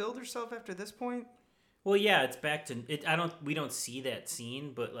ever rebuild herself after this point? Well, yeah, it's back to it. We don't see that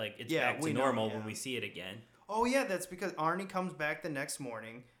scene, but like it's back to normal when we see it again. Oh yeah, that's because Arnie comes back the next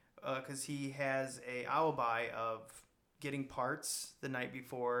morning because he has a alibi of getting parts the night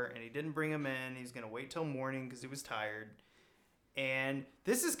before, and he didn't bring them in. He's gonna wait till morning because he was tired. And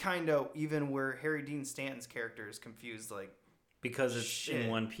this is kind of even where Harry Dean Stanton's character is confused, like, because it's shit. in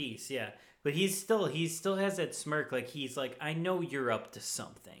one piece, yeah. But he still has that smirk, like he's like, I know you're up to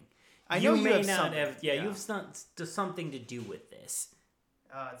something. I know you may have not something. have, you have something to do with this.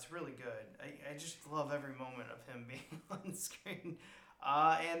 It's really good. I just love every moment of him being on screen.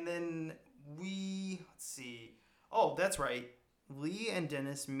 And then let's see. Oh, that's right. Lee and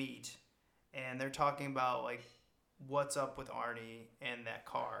Dennis meet, and they're talking about, like, what's up with Arnie and that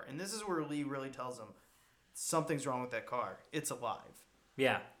car. And this is where Lee really tells him something's wrong with that car. It's alive.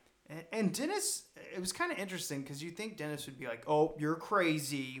 Yeah. And Dennis, it was kind of interesting because you think Dennis would be like, oh, you're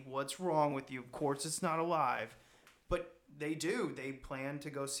crazy. What's wrong with you? Of course it's not alive. But they do. They plan to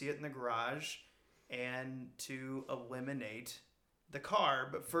go see it in the garage and to eliminate the car.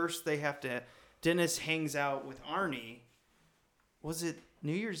 But first they have to, Dennis hangs out with Arnie. Was it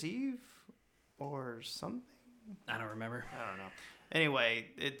New Year's Eve or something? I don't remember. I don't know. Anyway,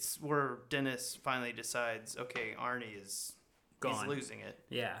 it's where Dennis finally decides, okay, Arnie is gone. He's losing it.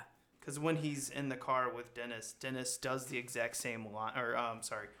 Yeah. Because when he's in the car with Dennis, Dennis does the exact same line,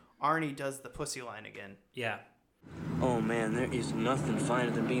 Arnie does the pussy line again. Yeah. Oh man, there is nothing finer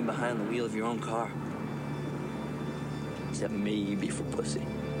than being behind the wheel of your own car. Except maybe for pussy.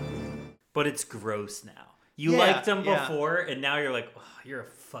 But it's gross now. You Yeah, liked him yeah. before, and now you're like, oh, you're a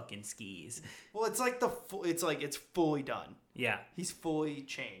fucking skis. Well, it's like it's fully done. Yeah. He's fully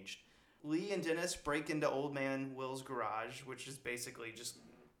changed. Lee and Dennis break into Old Man Will's garage, which is basically just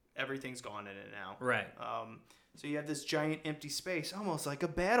everything's gone in it now. Right. So you have this giant empty space, almost like a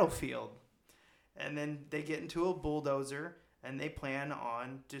battlefield. And then they get into a bulldozer, and they plan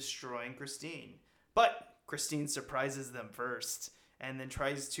on destroying Christine. But Christine surprises them first, and then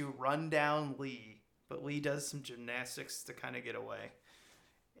tries to run down Lee. But Lee does some gymnastics to kind of get away.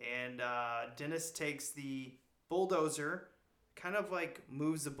 And Dennis takes the bulldozer, kind of like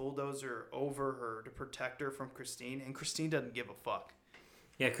moves the bulldozer over her to protect her from Christine, and Christine doesn't give a fuck.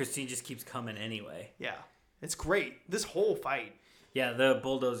 Yeah, Christine just keeps coming anyway. Yeah, it's great. This whole fight. Yeah, the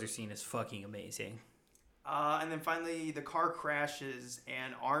bulldozer scene is fucking amazing. And then finally the car crashes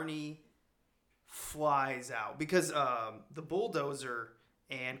and Arnie flies out because the bulldozer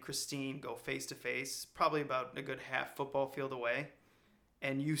and Christine go face to face, probably about a good half football field away,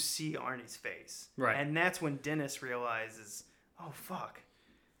 and you see Arnie's face. Right. And that's when Dennis realizes, oh fuck.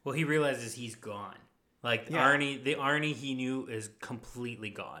 Well, he realizes he's gone. Like Yeah. the Arnie he knew is completely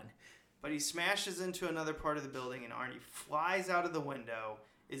gone. But he smashes into another part of the building, and Arnie flies out of the window,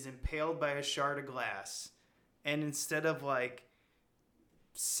 is impaled by a shard of glass, and instead of like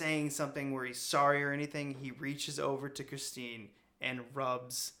saying something where he's sorry or anything, he reaches over to Christine and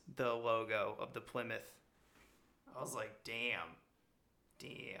rubs the logo of the Plymouth. I was like, damn.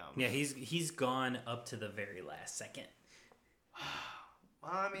 Yeah, he's gone up to the very last second.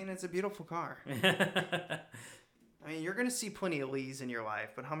 Well, I mean, it's a beautiful car. I mean, you're going to see plenty of Lees in your life,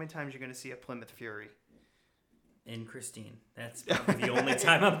 but how many times are you going to see a Plymouth Fury? In Christine. That's probably the only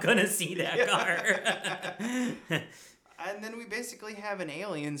time I'm going to see that car. And then we basically have an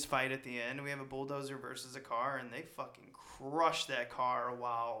aliens fight at the end. We have a bulldozer versus a car, and they fucking crush that car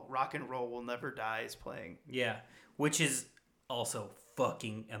while Rock and Roll Will Never Die is playing. Yeah, which is also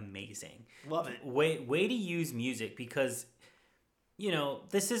fucking amazing. Love it. Way to use music because, you know,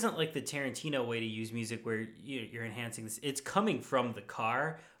 this isn't like the Tarantino way to use music where you're enhancing this. It's coming from the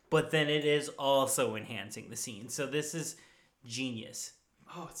car, but then it is also enhancing the scene. So this is genius.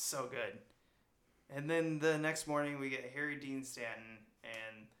 Oh, it's so good. And then the next morning we get Harry Dean Stanton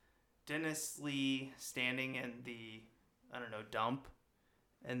and Dennis Lee standing in the, dump.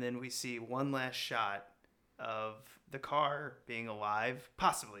 And then we see one last shot of the car being alive,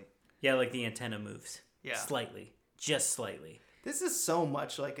 possibly. Yeah, like the antenna moves. Yeah. Slightly. Just slightly. This is so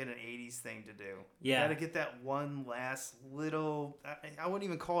much like an 80s thing to do. Yeah. You gotta get that one last little, I wouldn't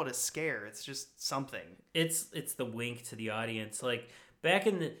even call it a scare. It's just something. It's the wink to the audience. Like back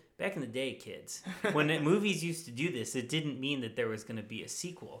in the day, kids, when movies used to do this, it didn't mean that there was going to be a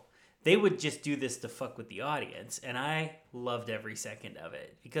sequel. They would just do this to fuck with the audience, and I loved every second of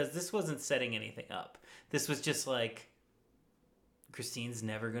it because this wasn't setting anything up. This was just like, Christine's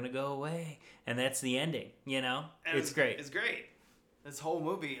never going to go away, and that's the ending, you know? And it's great. It's great. This whole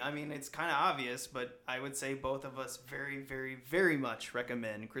movie, I mean, it's kind of obvious, but I would say both of us very, very, very much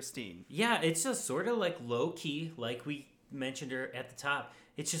recommend Christine. Yeah, it's just sort of like low-key, like we mentioned her at the top.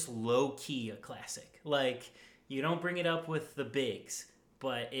 It's just low-key a classic. Like, you don't bring it up with the bigs,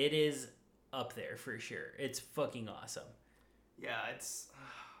 but it is up there for sure. It's fucking awesome. Yeah, it's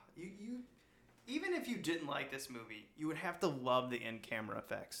you even if you didn't like this movie, you would have to love the in-camera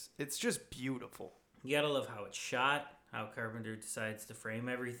effects. It's just beautiful. You gotta love how it's shot, how Carpenter decides to frame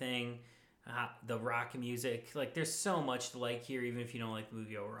everything, the rock music. Like, there's so much to like here, even if you don't like the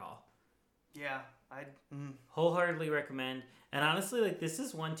movie overall. Yeah, wholeheartedly recommend. And honestly, like, this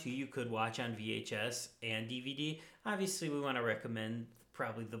is one too you could watch on VHS and DVD. Obviously, we want to recommend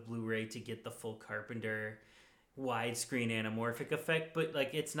probably the Blu-ray to get the full Carpenter widescreen anamorphic effect, but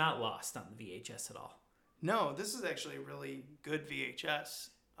like, it's not lost on the VHS at all. No, this is actually a really good VHS.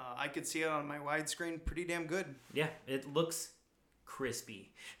 I could see it on my widescreen pretty damn good. Yeah, it looks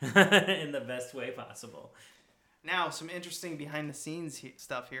crispy in the best way possible. Now, some interesting behind-the-scenes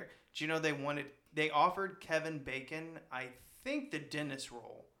stuff here. Do you know they offered Kevin Bacon, I think, the dentist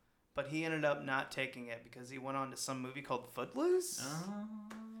role, but he ended up not taking it because he went on to some movie called Footloose. Oh,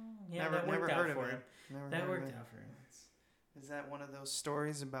 yeah, never worked heard out of for it. him. Never That heard worked of it. out for him. Is that one of those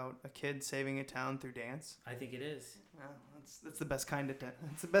stories about a kid saving a town through dance? I think it is. Well, that's the best kind of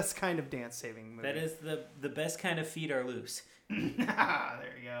it's the best kind of dance saving movie. That is the best kind of feet are loose. There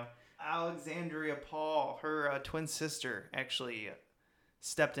you go. Alexandria Paul, her twin sister, actually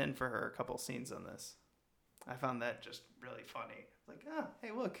stepped in for her a couple scenes on this. I found that just really funny. Like,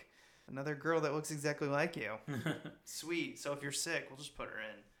 hey, look, another girl that looks exactly like you. Sweet. So if you're sick, we'll just put her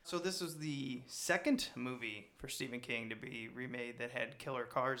in. So this was the second movie for Stephen King to be remade that had killer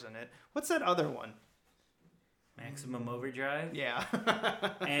cars in it. What's that other one? Maximum Overdrive? Yeah.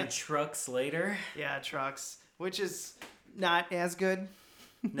 And Trucks Later? Yeah, Trucks, which is not as good.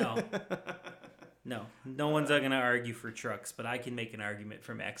 No. No one's going to argue for Trucks, but I can make an argument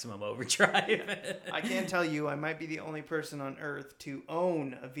for Maximum Overdrive. I can tell you I might be the only person on earth to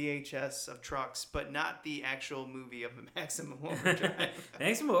own a VHS of Trucks, but not the actual movie of Maximum Overdrive.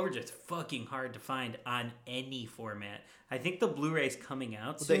 Maximum Overdrive is fucking hard to find on any format. I think the Blu-ray's coming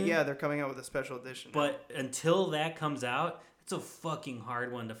out soon. They're coming out with a special edition. But until that comes out, it's a fucking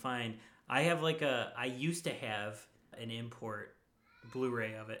hard one to find. I used to have an import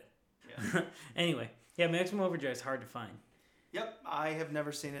Blu-ray of it. Yeah. Anyway, yeah, Maximum Overdrive is hard to find. Yep, I have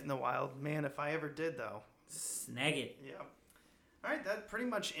never seen it in the wild. Man, if I ever did, though. Snag it. Yeah. All right, that pretty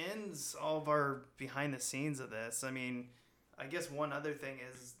much ends all of our behind the scenes of this. I mean, I guess one other thing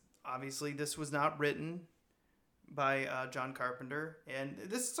is, obviously, this was not written by John Carpenter. And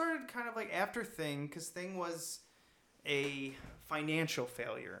this started kind of like after Thing, because Thing was a financial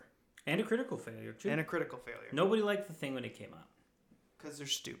failure. And a critical failure, too. Nobody liked the Thing when it came out. Because they're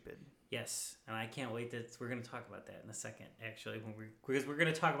stupid. Yes, and I can't wait we're going to talk about that in a second, actually, because we're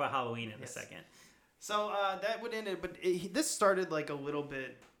going to talk about Halloween in a second. So that would end it, but this started like a little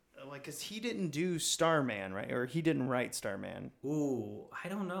bit, like, because he didn't do Starman, right? Or he didn't write Starman. Ooh, I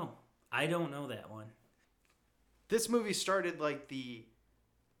don't know. I don't know that one. This movie started like the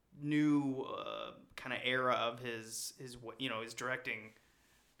new kind of era of his directing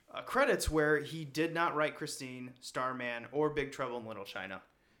credits, where he did not write Christine, Starman, or Big Trouble in Little China.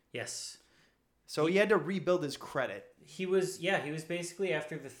 Yes. So he had to rebuild his credit. He was basically,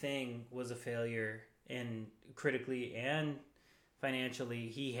 after The Thing was a failure, and critically and financially,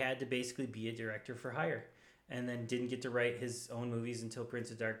 he had to basically be a director for hire, and then didn't get to write his own movies until Prince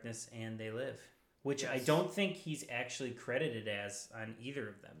of Darkness and They Live, which I don't think he's actually credited as on either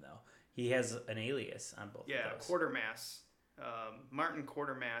of them, though. He has an alias on both of those. Quatermass. Martin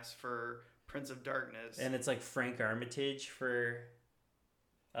Quatermass for Prince of Darkness. And it's like Frank Armitage for...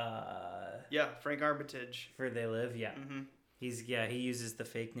 Frank Armitage. For They Live, yeah. Mm-hmm. He uses the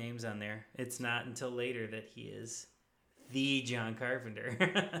fake names on there. It's not until later that he is the John Carpenter.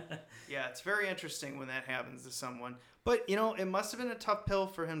 Yeah, it's very interesting when that happens to someone. But, it must have been a tough pill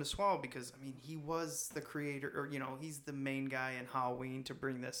for him to swallow because, he was the creator, or, he's the main guy in Halloween to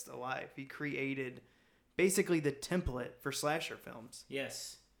bring this to life. He created basically the template for slasher films.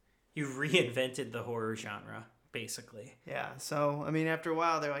 Yes. He reinvented the horror genre, basically. Yeah, so, after a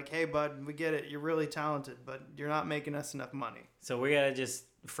while, they're like, hey, bud, we get it. You're really talented, but you're not making us enough money. So we gotta just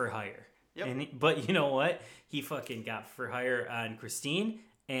for hire. Yep. But you know what? He fucking got for hire on Christine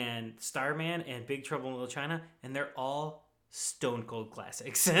and Starman and Big Trouble in Little China, and they're all stone cold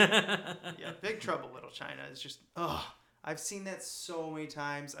classics. Yeah, Big Trouble in Little China is just, I've seen that so many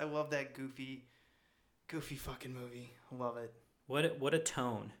times. I love that goofy fucking movie. I love it. What a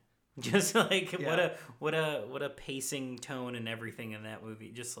tone. Just like what a pacing tone and everything in that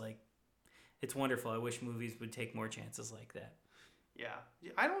movie. Just like, it's wonderful. I wish movies would take more chances like that. Yeah.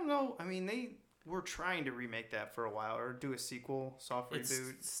 I don't know. They were trying to remake that for a while or do a sequel, soft reboot.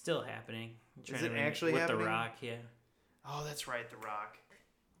 It's still happening. Is it actually happening? With The Rock, yeah. Oh, that's right, The Rock.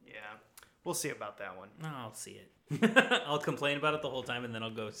 Yeah. We'll see about that one. No, I'll see it. I'll complain about it the whole time and then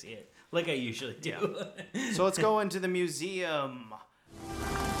I'll go see it. Like I usually do. Yeah. So let's go into the museum.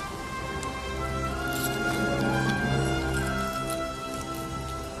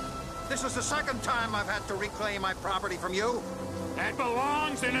 This is the second time I've had to reclaim my property from you. That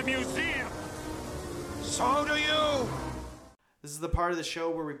belongs in a museum. So do you. This is the part of the show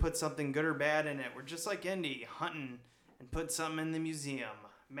where we put something good or bad in it. We're just like Indy, hunting and put something in the museum.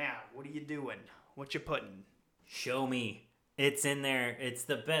 Matt, what are you doing? What you putting? Show me. It's in there. It's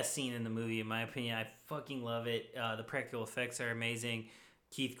the best scene in the movie, in my opinion. I fucking love it. The practical effects are amazing.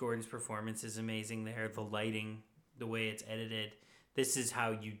 Keith Gordon's performance is amazing there. The lighting, the way it's edited. This is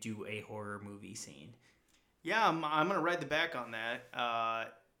how you do a horror movie scene. Yeah, I'm going to ride the back on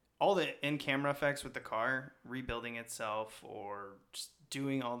that. All the in-camera effects with the car, rebuilding itself, or just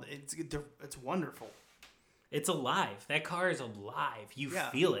doing all the... It's wonderful. It's alive. That car is alive. You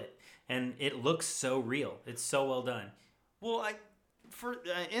feel it. And it looks so real. It's so well done. Well,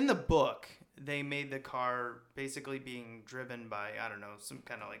 in the book, they made the car basically being driven by, I don't know, some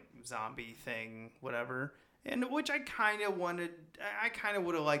kind of like zombie thing, whatever. And which I kind of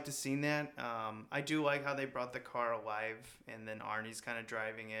would have liked to seen that. I do like how they brought the car alive, and then Arnie's kind of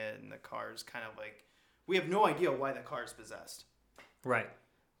driving it, and the car's kind of like, we have no idea why the car's possessed. Right.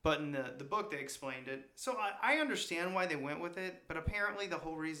 But in the book, they explained it. So I understand why they went with it, but apparently the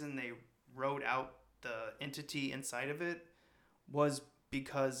whole reason they wrote out the entity inside of it was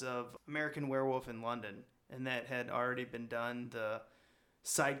because of American Werewolf in London, and that had already been done. The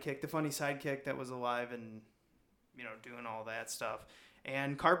funny sidekick that was alive and, you know, doing all that stuff.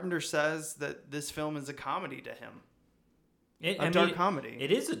 And Carpenter says that this film is a comedy to him. Dark comedy.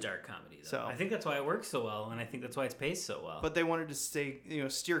 It is a dark comedy, though. So I think that's why it works so well, and I think that's why it's paced so well. But they wanted to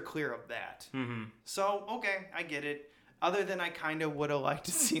steer clear of that. Mm-hmm. So, okay, I get it. Other than I kind of would have liked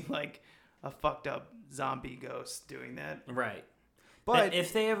to see, like, a fucked up zombie ghost doing that. Right. But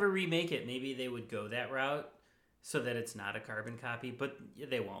if they ever remake it, maybe they would go that route so that it's not a carbon copy, but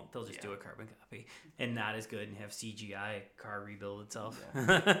they won't. They'll just do a carbon copy and not as good and have CGI car rebuild itself.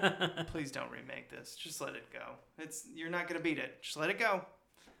 Yeah. Please don't remake this. Just let it go. You're not going to beat it. Just let it go.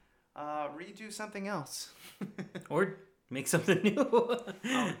 Redo something else. Or make something new.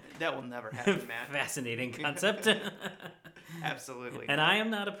 That will never happen, Matt. Fascinating concept. Absolutely. And I am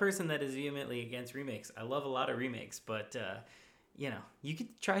not a person that is vehemently against remakes. I love a lot of remakes, but... you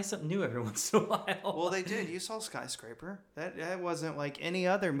could try something new every once in a while. Well, they did. You saw Skyscraper. That wasn't like any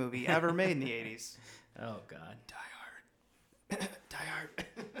other movie ever made in the 80s. Oh, God. Die Hard.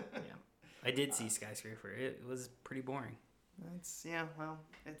 Yeah. I did see Skyscraper. It was pretty boring. It's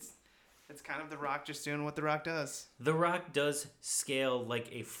kind of The Rock just doing what The Rock does. The Rock does scale like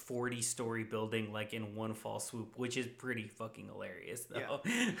a 40-story building like in one fall swoop, which is pretty fucking hilarious, though.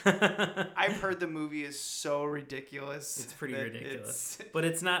 Yeah. I've heard the movie is so ridiculous. It's pretty ridiculous. But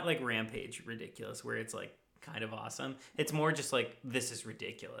it's not like Rampage ridiculous, where it's like kind of awesome. It's more just like, this is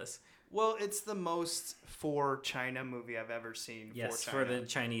ridiculous. Well, it's the most for China movie I've ever seen. Yes, for the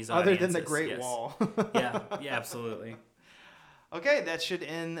Chinese audiences. audiences. Other than the Great Wall. Yeah, absolutely. Okay, that should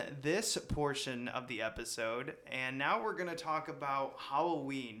end this portion of the episode. And now we're going to talk about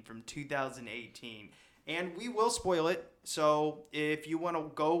Halloween from 2018. And we will spoil it. So if you want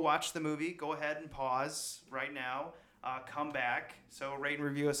to go watch the movie, go ahead and pause right now. Come back. So rate and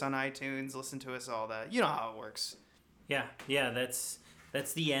review us on iTunes. Listen to us, all that. You know how it works. Yeah, that's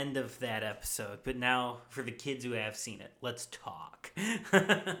the end of that episode. But now, for the kids who have seen it, let's talk.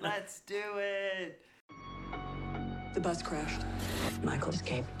 Let's do it. The bus crashed. Michael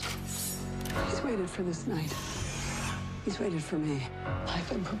escaped. He's waited for this night. He's waited for me. I've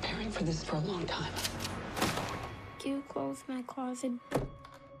been preparing for this for a long time. Can you close my closet?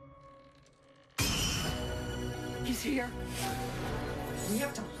 He's here. We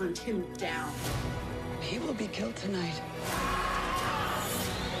have to hunt him down. He will be killed tonight.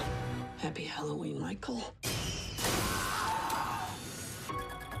 Happy Halloween, Michael.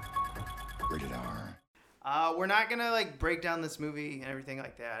 Rated R. We're not gonna break down this movie and everything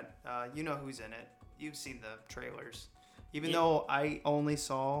like that. You know who's in it. You've seen the trailers. Even though I only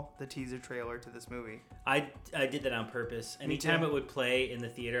saw the teaser trailer to this movie. I did that on purpose. Anytime it would play in the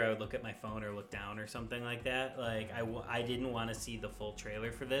theater, I would look at my phone or look down or something like that. I didn't want to see the full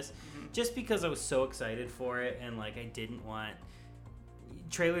trailer for this, just because I was so excited for it, and I didn't want...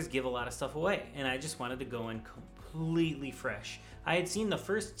 Trailers give a lot of stuff away, and I just wanted to go in completely fresh. I had seen the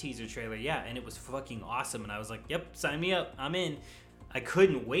first teaser trailer, and it was fucking awesome, and I was like, yep, sign me up, I'm in. I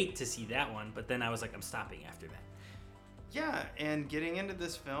couldn't wait to see that one, but then I was like, I'm stopping after that. Yeah, and getting into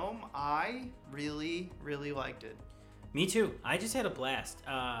this film, I really, really liked it. Me too. I just had a blast.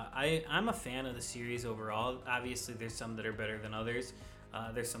 I'm a fan of the series overall. Obviously, there's some that are better than others.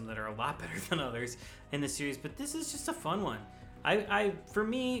 There's some that are a lot better than others in the series, but this is just a fun one. For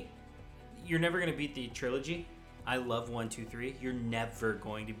me, you're never going to beat the trilogy. I love 1, 2, 3. You're never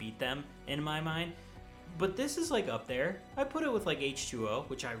going to beat them in my mind. But this is like up there. I put it with like H2O,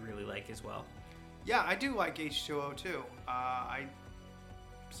 which I really like as well. Yeah, I do like H2O too.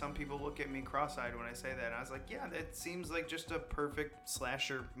 Some people look at me cross-eyed when I say that. And I was like, yeah, that seems like just a perfect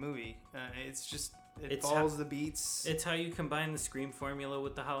slasher movie. It's just, it follows the beats. It's how you combine the Scream formula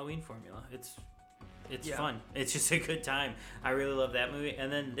with the Halloween formula. It's Yeah. fun. It's just a good time. I really love that movie.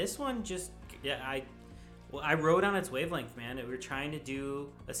 And then this one just, I rode on its wavelength, man. We were trying to do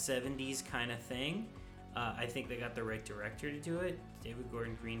a 70s kind of thing. I think they got the right director to do it. David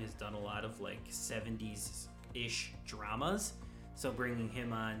Gordon Green has done a lot of like 70s-ish dramas. So bringing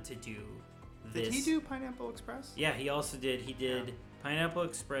him on to do this. Did he do Pineapple Express? Yeah, he also did. He did Pineapple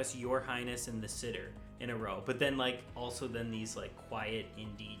Express, Your Highness, and The Sitter in a row. But then like also then these like quiet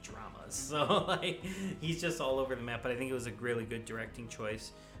indie dramas. So like he's just all over the map. But I think it was a really good directing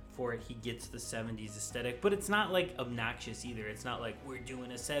choice for it. He gets the 70s aesthetic, but it's not like obnoxious either. It's not like we're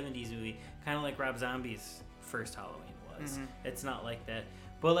doing a 70s movie, kind of like Rob Zombie's first Halloween was. Mm-hmm. It's not like that.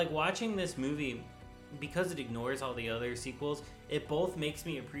 But like watching this movie, because it ignores all the other sequels, it both makes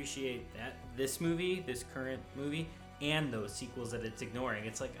me appreciate that this current movie, and those sequels that it's ignoring.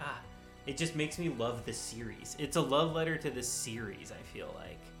 It's like, it just makes me love the series. It's a love letter to the series, I feel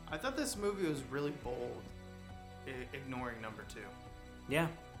like. I thought this movie was really bold, ignoring number 2. Yeah,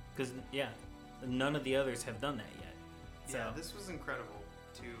 because, none of the others have done that yet. So. Yeah, this was incredible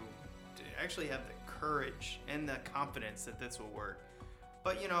to actually have the courage and the confidence that this will work.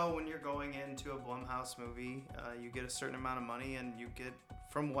 But, you know, when you're going into a Blumhouse movie, you get a certain amount of money and you get,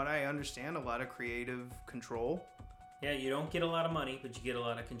 from what I understand, a lot of creative control. Yeah, you don't get a lot of money, but you get a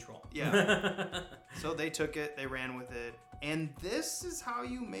lot of control. Yeah. So they took it, they ran with it. And this is how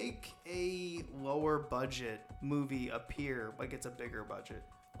you make a lower budget movie appear like it's a bigger budget.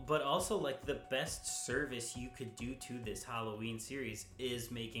 But also, like, the best service you could do to this Halloween series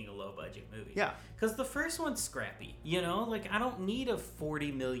is making a low-budget movie. Yeah. Because the first one's scrappy, you know? Like, I don't need a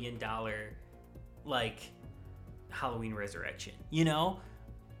 $40 million, like, Halloween Resurrection, you know?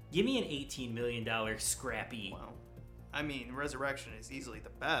 Give me an $18 million scrappy... Well, I mean, Resurrection is easily the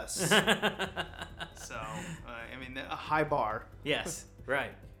best. So, I mean, a high bar. Yes,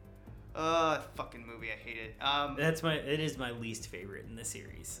 right. Fucking movie, I hate it. It is my least favorite in the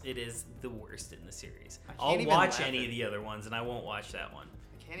series. It is the worst in the series. I'll watch any of the other ones, and I won't watch that one.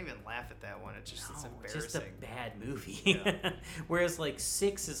 I can't even laugh at that one. It's embarrassing. It's just a bad movie. Yeah. Whereas like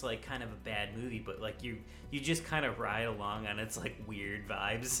 6 is like kind of a bad movie, but like you just kind of ride along on its like weird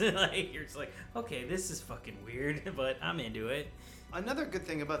vibes. Like you're just like, okay, this is fucking weird, but I'm into it. Another good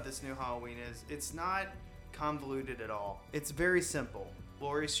thing about this new Halloween is it's not convoluted at all. It's very simple.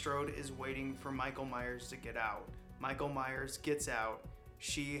 Laurie Strode is waiting for Michael Myers to get out. Michael Myers gets out.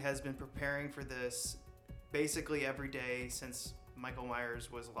 She has been preparing for this basically every day since Michael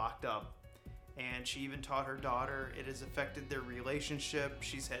Myers was locked up. And she even taught her daughter. It has affected their relationship.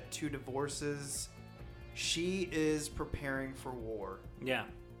 She's had 2 divorces. She is preparing for war. Yeah.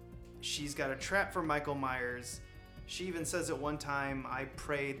 She's got a trap for Michael Myers. She even says at one time, I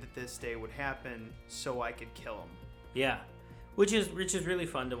prayed that this day would happen so I could kill him. Yeah. Which is really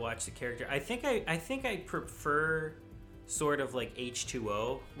fun to watch the character. I think I prefer sort of like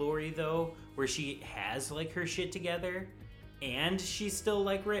H2O Laurie though, where she has like her shit together, and she's still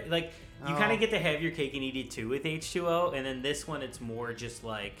like you kind of get to have your cake and eat it too with H2O, and then this one it's more just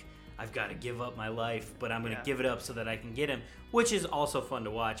like I've got to give up my life, but I'm gonna give it up so that I can get him, which is also fun to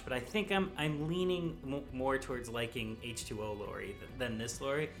watch. But I think I'm leaning more towards liking H2O Laurie than this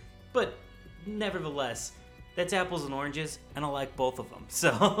Laurie, but nevertheless. That's apples and oranges, and I like both of them.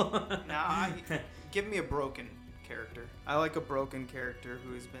 So, give me a broken character. I like a broken character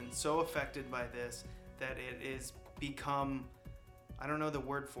who has been so affected by this that it is become, I don't know the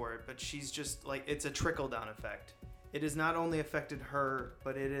word for it, but she's just like, it's a trickle-down effect. It has not only affected her,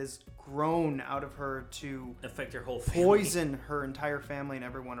 but it has grown out of her to affect her whole family. Poison her entire family and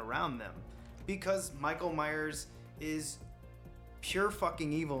everyone around them. Because Michael Myers is pure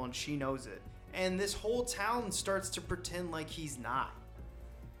fucking evil, and she knows it. And this whole town starts to pretend like he's not.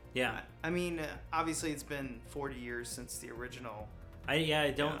 Yeah. I mean, obviously it's been 40 years since the original.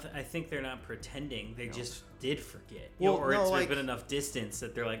 I think they're not pretending. They just did forget. Well, there's been enough distance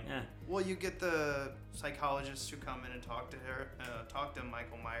that they're like, eh. Well, you get the psychologists who come in and talk to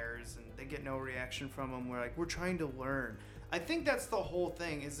Michael Myers, and they get no reaction from him. We're trying to learn. I think that's the whole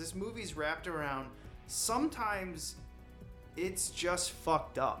thing, is this movie's wrapped around, sometimes it's just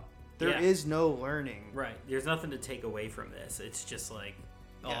fucked up. There is no learning. Right. There's nothing to take away from this. It's just like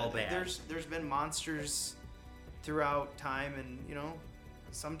all bad. There's been monsters throughout time, and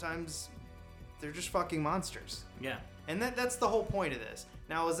sometimes they're just fucking monsters. Yeah. And that's the whole point of this.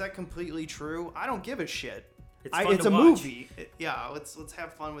 Now, is that completely true? I don't give a shit. It's fun it's to a watch. movie. Let's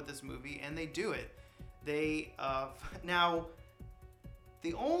have fun with this movie, and they do it. They now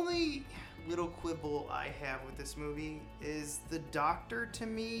the only little quibble I have with this movie is the Doctor. To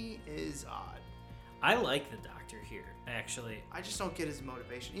me, is odd. I like the Doctor here, actually. I just don't get his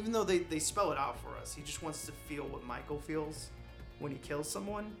motivation, even though they spell it out for us. He just wants to feel what Michael feels when he kills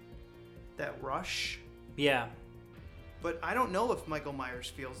someone. That rush. Yeah. But I don't know if Michael Myers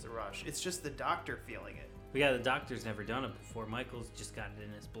feels the rush. It's just the Doctor feeling it. Yeah, the Doctor's never done it before. Michael's just got it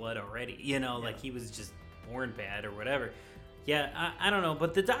in his blood already. Like he was just born bad or whatever. Yeah, I don't know.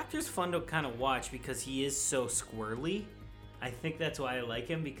 But the Doctor's fun to kind of watch because he is so squirrely. I think that's why I like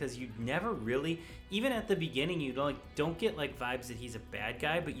him, because you never really, even at the beginning, you don't get like vibes that he's a bad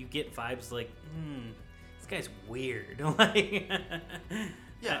guy, but you get vibes like, this guy's weird.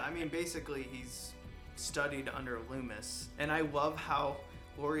 Yeah, I mean, basically he's studied under Loomis, and I love how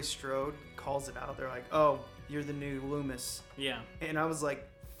Laurie Strode calls it out. They're like, "Oh, you're the new Loomis." Yeah. And I was like,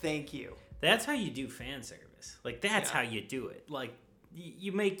 "Thank you." That's how you do fan service. Like that's how you do it. Like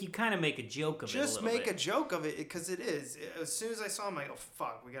you kind of make a joke of it. Just make a joke of it, because it is. As soon as I saw him, I go,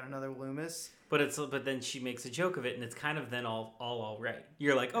 "Fuck, we got another Loomis." But then she makes a joke of it, and it's kind of then all right.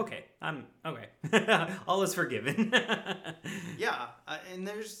 You're like, okay, I'm okay. All is forgiven. Yeah, and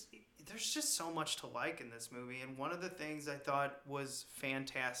there's just so much to like in this movie. And one of the things I thought was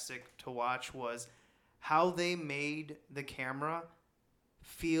fantastic to watch was how they made the camera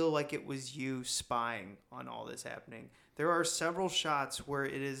feel like it was you spying on all this happening. There are several shots where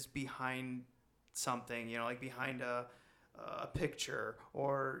it is behind something, like behind a picture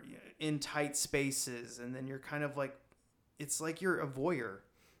or in tight spaces, and then you're kind of like, it's like you're a voyeur.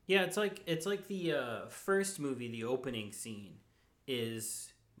 Yeah, it's like the first movie. The opening scene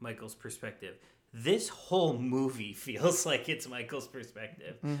is Michael's perspective. This whole movie feels like it's Michael's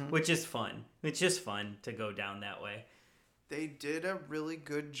perspective, which is fun. It's just fun to go down that way. They did a really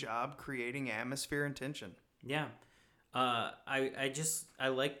good job creating atmosphere and tension. Yeah, I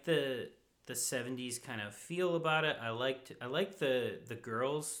like the 70s kind of feel about it. I liked the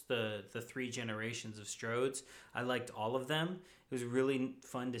girls, the three generations of Strodes. I liked all of them. It was really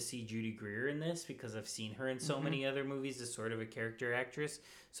fun to see Judy Greer in this, because I've seen her in so many other movies as sort of a character actress.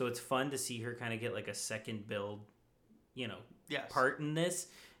 So it's fun to see her kind of get like a second build, part in this.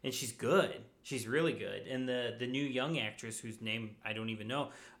 And she's good. She's really good. And the new young actress, whose name I don't even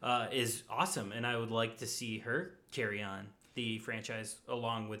know, is awesome. And I would like to see her carry on the franchise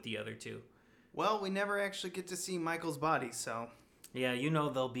along with the other two. Well, we never actually get to see Michael's body, so... Yeah,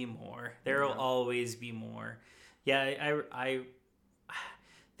 there'll be more. There'll always be more. Yeah, I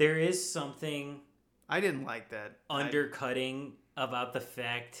there is something... I didn't like that. Undercutting about the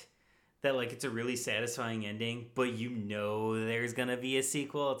fact that, like, it's a really satisfying ending, but there's gonna be a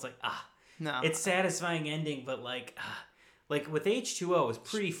sequel. It's like, no. It's satisfying ending, but like with H2O, it was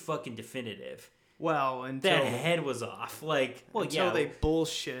pretty fucking definitive. Well, until... That head was off. Like, until they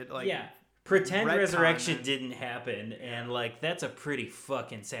bullshit, pretend resurrection didn't happen, and like that's a pretty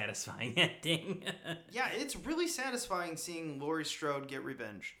fucking satisfying ending. Yeah, it's really satisfying seeing Laurie Strode get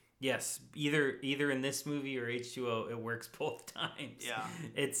revenge. Yes, either in this movie or H2O, it works both times.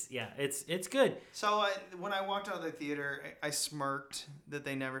 Yeah, it's good. So when I walked out of the theater, I smirked that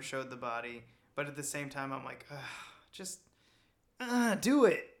they never showed the body, but at the same time, I'm like, just do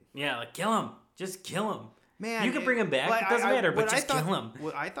it. Yeah, like kill him. Just kill him. Man, you can bring him back. It doesn't matter, but just kill him.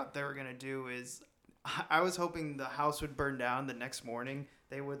 What I thought they were gonna do is, I was hoping the house would burn down the next morning.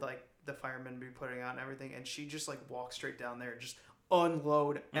 They would the firemen be putting out and everything, and she just walk straight down there and just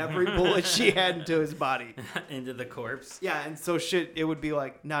unload every bullet she had into his body, into the corpse. Yeah, and so it would be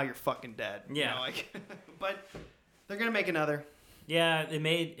like, now you're fucking dead. Yeah, but they're gonna make another. Yeah, it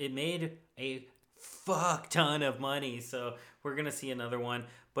made a fuck ton of money, so we're gonna see another one.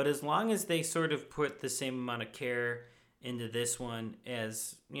 But as long as they sort of put the same amount of care into this one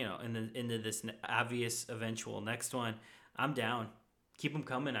as, into this obvious eventual next one, I'm down. Keep them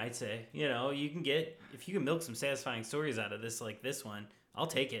coming, I'd say. If you can milk some satisfying stories out of this like this one, I'll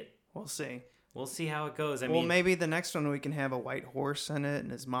take it. We'll see. We'll see how it goes. Maybe the next one we can have a white horse in it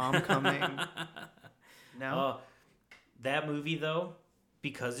and his mom coming. No? That movie, though,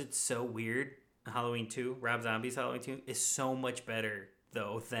 because it's so weird, Halloween 2, Rob Zombie's Halloween 2, is so much better,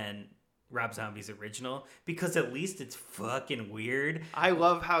 though, than Rob Zombie's original, because at least it's fucking weird. I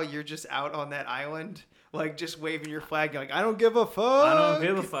love how you're just out on that island, just waving your flag, like, I don't give a fuck. I don't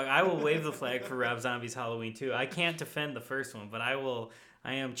give a fuck. I will wave the flag for Rob Zombie's Halloween 2. I can't defend the first one, but I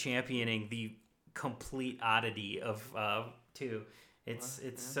am championing the complete oddity of 2. It's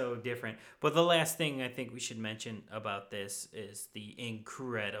so different. But the last thing I think we should mention about this is the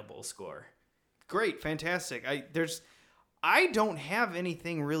incredible score. Great, fantastic. I don't have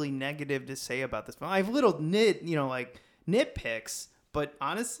anything really negative to say about this film. I have little nitpicks, but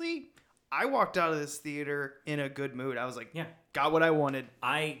honestly, I walked out of this theater in a good mood. I was like, yeah, got what I wanted.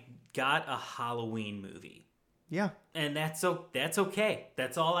 I got a Halloween movie. Yeah. And that's okay.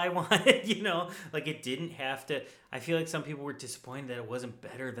 That's all I wanted, Like, it didn't have to... I feel like some people were disappointed that it wasn't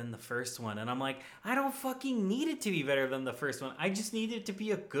better than the first one. And I'm like, I don't fucking need it to be better than the first one. I just need it to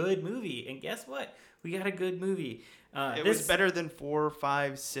be a good movie. And guess what? We got a good movie. It was better than 4,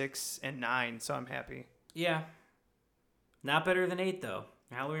 5, 6, and 9, so I'm happy. Yeah. Not better than 8, though.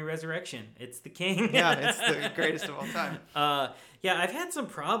 Halloween Resurrection. It's the king. Yeah, it's the greatest of all time. Yeah, I've had some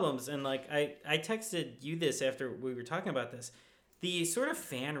problems, and like I texted you this after we were talking about this. The sort of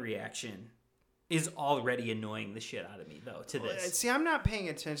fan reaction is already annoying the shit out of me, though, to this. See, I'm not paying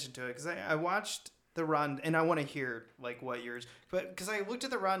attention to it because I watched the Rotten, and I want to hear like what yours, but because I looked at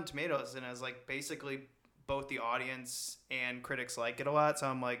the Rotten Tomatoes and I was like, basically both the audience and critics like it a lot. So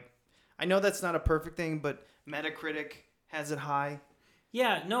I'm like, I know that's not a perfect thing, but Metacritic has it high.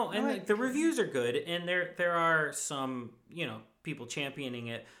 Yeah, no, and the reviews are good, and there are some, people championing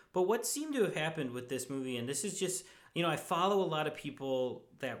it. But what seemed to have happened with this movie, and this is just, I follow a lot of people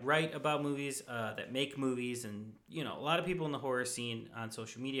that write about movies, that make movies, and, a lot of people in the horror scene on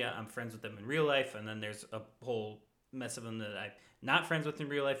social media. I'm friends with them in real life, and then there's a whole mess of them that I'm not friends with in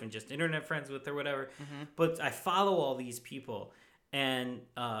real life and just internet friends with or whatever. Mm-hmm. But I follow all these people, and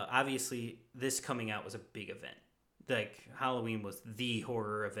obviously this coming out was a big event. Like, Halloween was the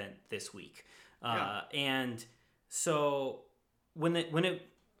horror event this week. And so when it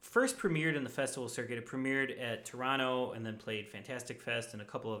first premiered in the festival circuit, it premiered at Toronto and then played Fantastic Fest and a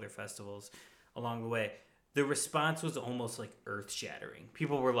couple other festivals along the way. The response was almost like earth-shattering.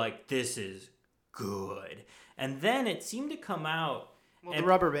 People were like, this is good. And then it seemed to come out... Well, the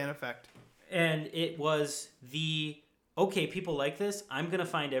rubber band effect. And it was okay, people like this. I'm going to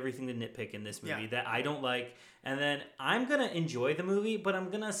find everything to nitpick in this movie that I don't like. And then I'm going to enjoy the movie, but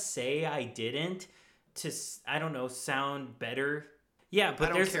I'm going to say I didn't to, I don't know, sound better. Yeah,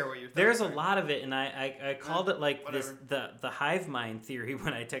 but I don't care what you're there's a lot of it, and I called it like whatever. the hive mind theory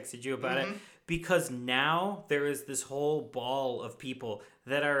when I texted you about it, because now there is this whole ball of people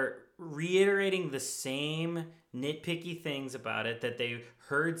that are reiterating the same nitpicky things about it that they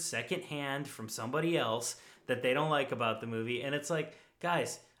heard secondhand from somebody else that they don't like about the movie. And it's like,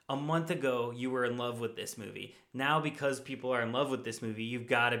 guys, a month ago you were in love with this movie. Now because people are in love with this movie, you've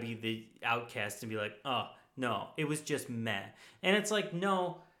got to be the outcast and be like, oh, no, it was just meh. And it's like,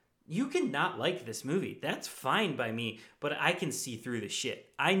 no, you can not like this movie. That's fine by me, but I can see through the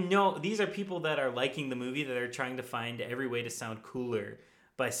shit. I know these are people that are liking the movie that are trying to find every way to sound cooler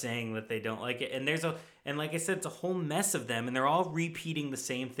by saying that they don't like it. And like I said, it's a whole mess of them, and they're all repeating the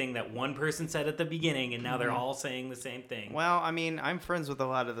same thing that one person said at the beginning, and now they're all saying the same thing. Well, I mean, I'm friends with a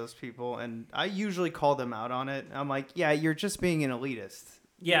lot of those people, and I usually call them out on it. I'm like, yeah, you're just being an elitist.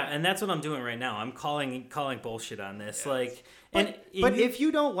 Yeah, and that's what I'm doing right now. I'm calling bullshit on this. Yes. But if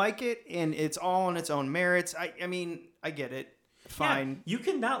you don't like it and it's all on its own merits, I mean, I get it. Fine. Yeah, you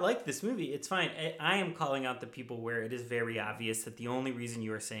can not like this movie. It's fine. I am calling out the people where it is very obvious that the only reason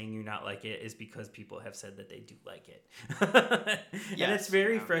you are saying you not like it is because people have said that they do like it. Yes, and it's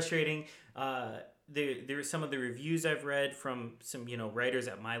very frustrating. There are some of the reviews I've read from some, writers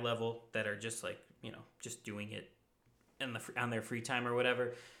at my level that are just like, just doing it on their free time or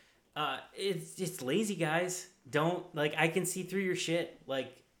whatever. It's lazy, guys. Don't, like, I can see through your shit.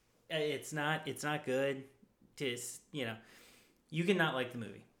 Like, it's not good. Just, you can not like the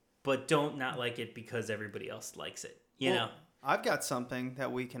movie, but don't not like it because everybody else likes it. You know? I've got something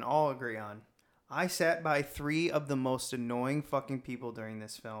that we can all agree on. I sat by 3 of the most annoying fucking people during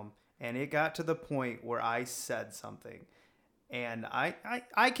this film, and it got to the point where I said something. And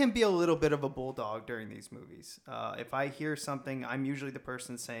I can be a little bit of a bulldog during these movies. If I hear something, I'm usually the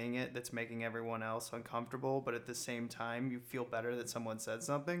person saying it that's making everyone else uncomfortable, but at the same time, you feel better that someone said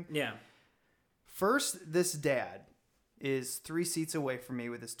something. Yeah. First, this dad is 3 seats away from me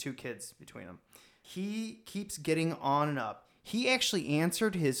with his 2 kids between them. He keeps getting on and up. He actually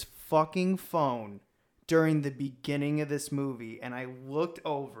answered his fucking phone during the beginning of this movie, and I looked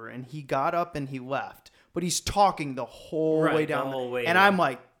over, and he got up and he left. But he's talking the whole way down. The whole way and I'm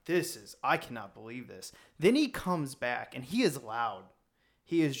like, I cannot believe this. Then he comes back, and he is loud.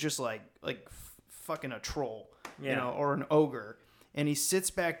 He is just like fucking a troll, or an ogre. And he sits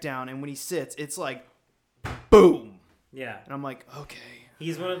back down, and when he sits, it's like, boom. Yeah. And I'm like, okay.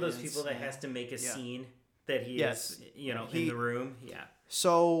 He's one of those people that has to make a scene. that he is, in the room. Yeah.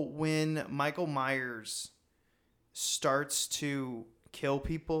 So when Michael Myers starts to kill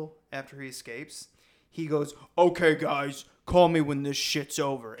people after he escapes, he goes, "Okay, guys, call me when this shit's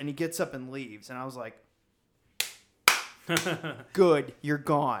over." And he gets up and leaves. And I was like, good, you're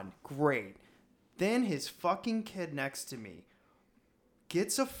gone. Great. Then his fucking kid next to me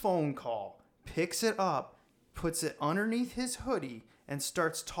gets a phone call, picks it up, puts it underneath his hoodie, and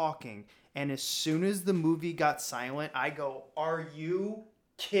starts talking. And as soon as the movie got silent, I go, "Are you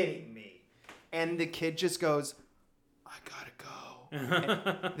kidding me?" And the kid just goes, "I gotta go."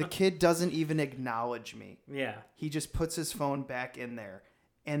 And the kid doesn't even acknowledge me. Yeah. He just puts his phone back in there.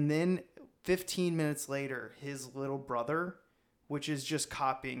 And then 15 minutes later, his little brother, which is just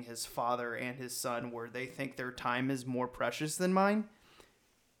copying his father and his son, where they think their time is more precious than mine,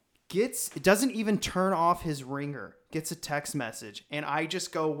 it doesn't even turn off his ringer, gets a text message. And I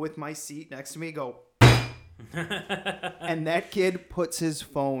just go with my seat next to me, go, and that kid puts his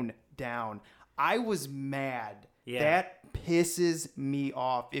phone down. I was mad. Yeah. That pisses me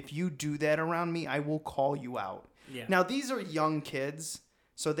off. If you do that around me, I will call you out. Yeah. Now, these are young kids,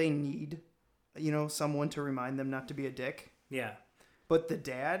 so they need, someone to remind them not to be a dick. Yeah. But the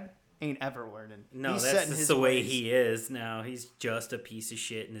dad ain't ever learning. No, that's the way he is now. He's just a piece of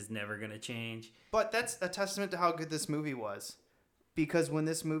shit and is never going to change. But that's a testament to how good this movie was. Because when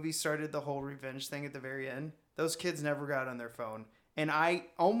this movie started the whole revenge thing at the very end, those kids never got on their phone. And I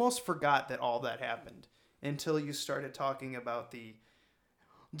almost forgot that all that happened until you started talking about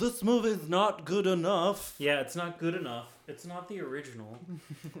this movie's not good enough. Yeah, it's not good enough. It's not the original.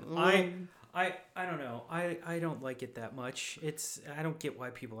 I don't know. I don't like it that much. I don't get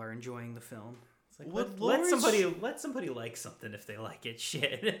why people are enjoying the film. It's like, let somebody like something if they like it.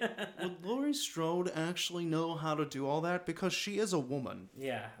 Shit. Would Laurie Strode actually know how to do all that? Because she is a woman.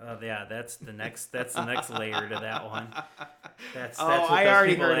 Yeah. That's the next layer to that one. That's what I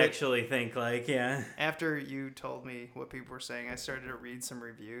already people heard actually think. Like, yeah. After you told me what people were saying, I started to read some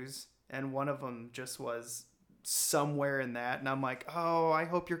reviews, and one of them just was somewhere in that, and I'm like, oh, I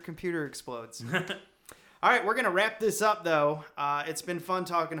hope your computer explodes. All right, we're gonna wrap this up though. It's been fun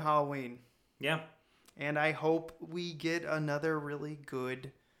talking Halloween. Yeah. And I hope we get another really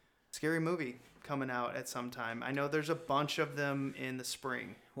good scary movie coming out at some time. I know there's a bunch of them in the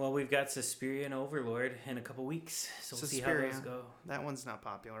spring. Well, we've got Suspiria and Overlord in a couple weeks, so we'll see how those go. That one's not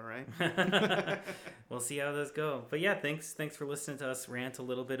popular, right? We'll see how those go. But yeah, thanks for listening to us rant a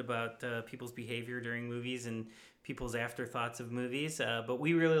little bit about people's behavior during movies and people's afterthoughts of movies. But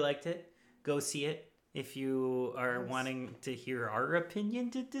we really liked it. Go see it. If you are wanting to hear our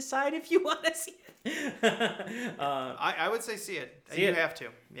opinion to decide if you want to see it. I would say see it. You have to.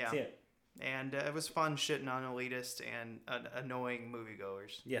 Yeah. See it. And it was fun shitting on elitist and annoying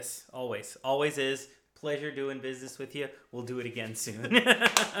moviegoers. Yes, always. Always is. Pleasure doing business with you. We'll do it again soon.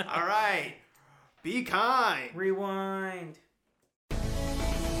 All right. Be kind. Rewind.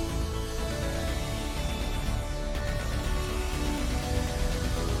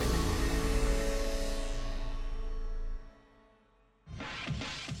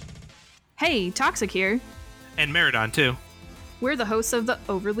 Hey, Toxic here. And Meridon, too. We're the hosts of the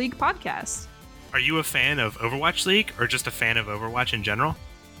Overleague podcast. Are you a fan of Overwatch League, or just a fan of Overwatch in general?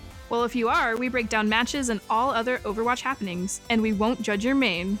 Well, if you are, we break down matches and all other Overwatch happenings, and we won't judge your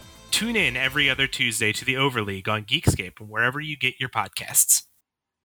main. Tune in every other Tuesday to the Overleague on Geekscape and wherever you get your podcasts.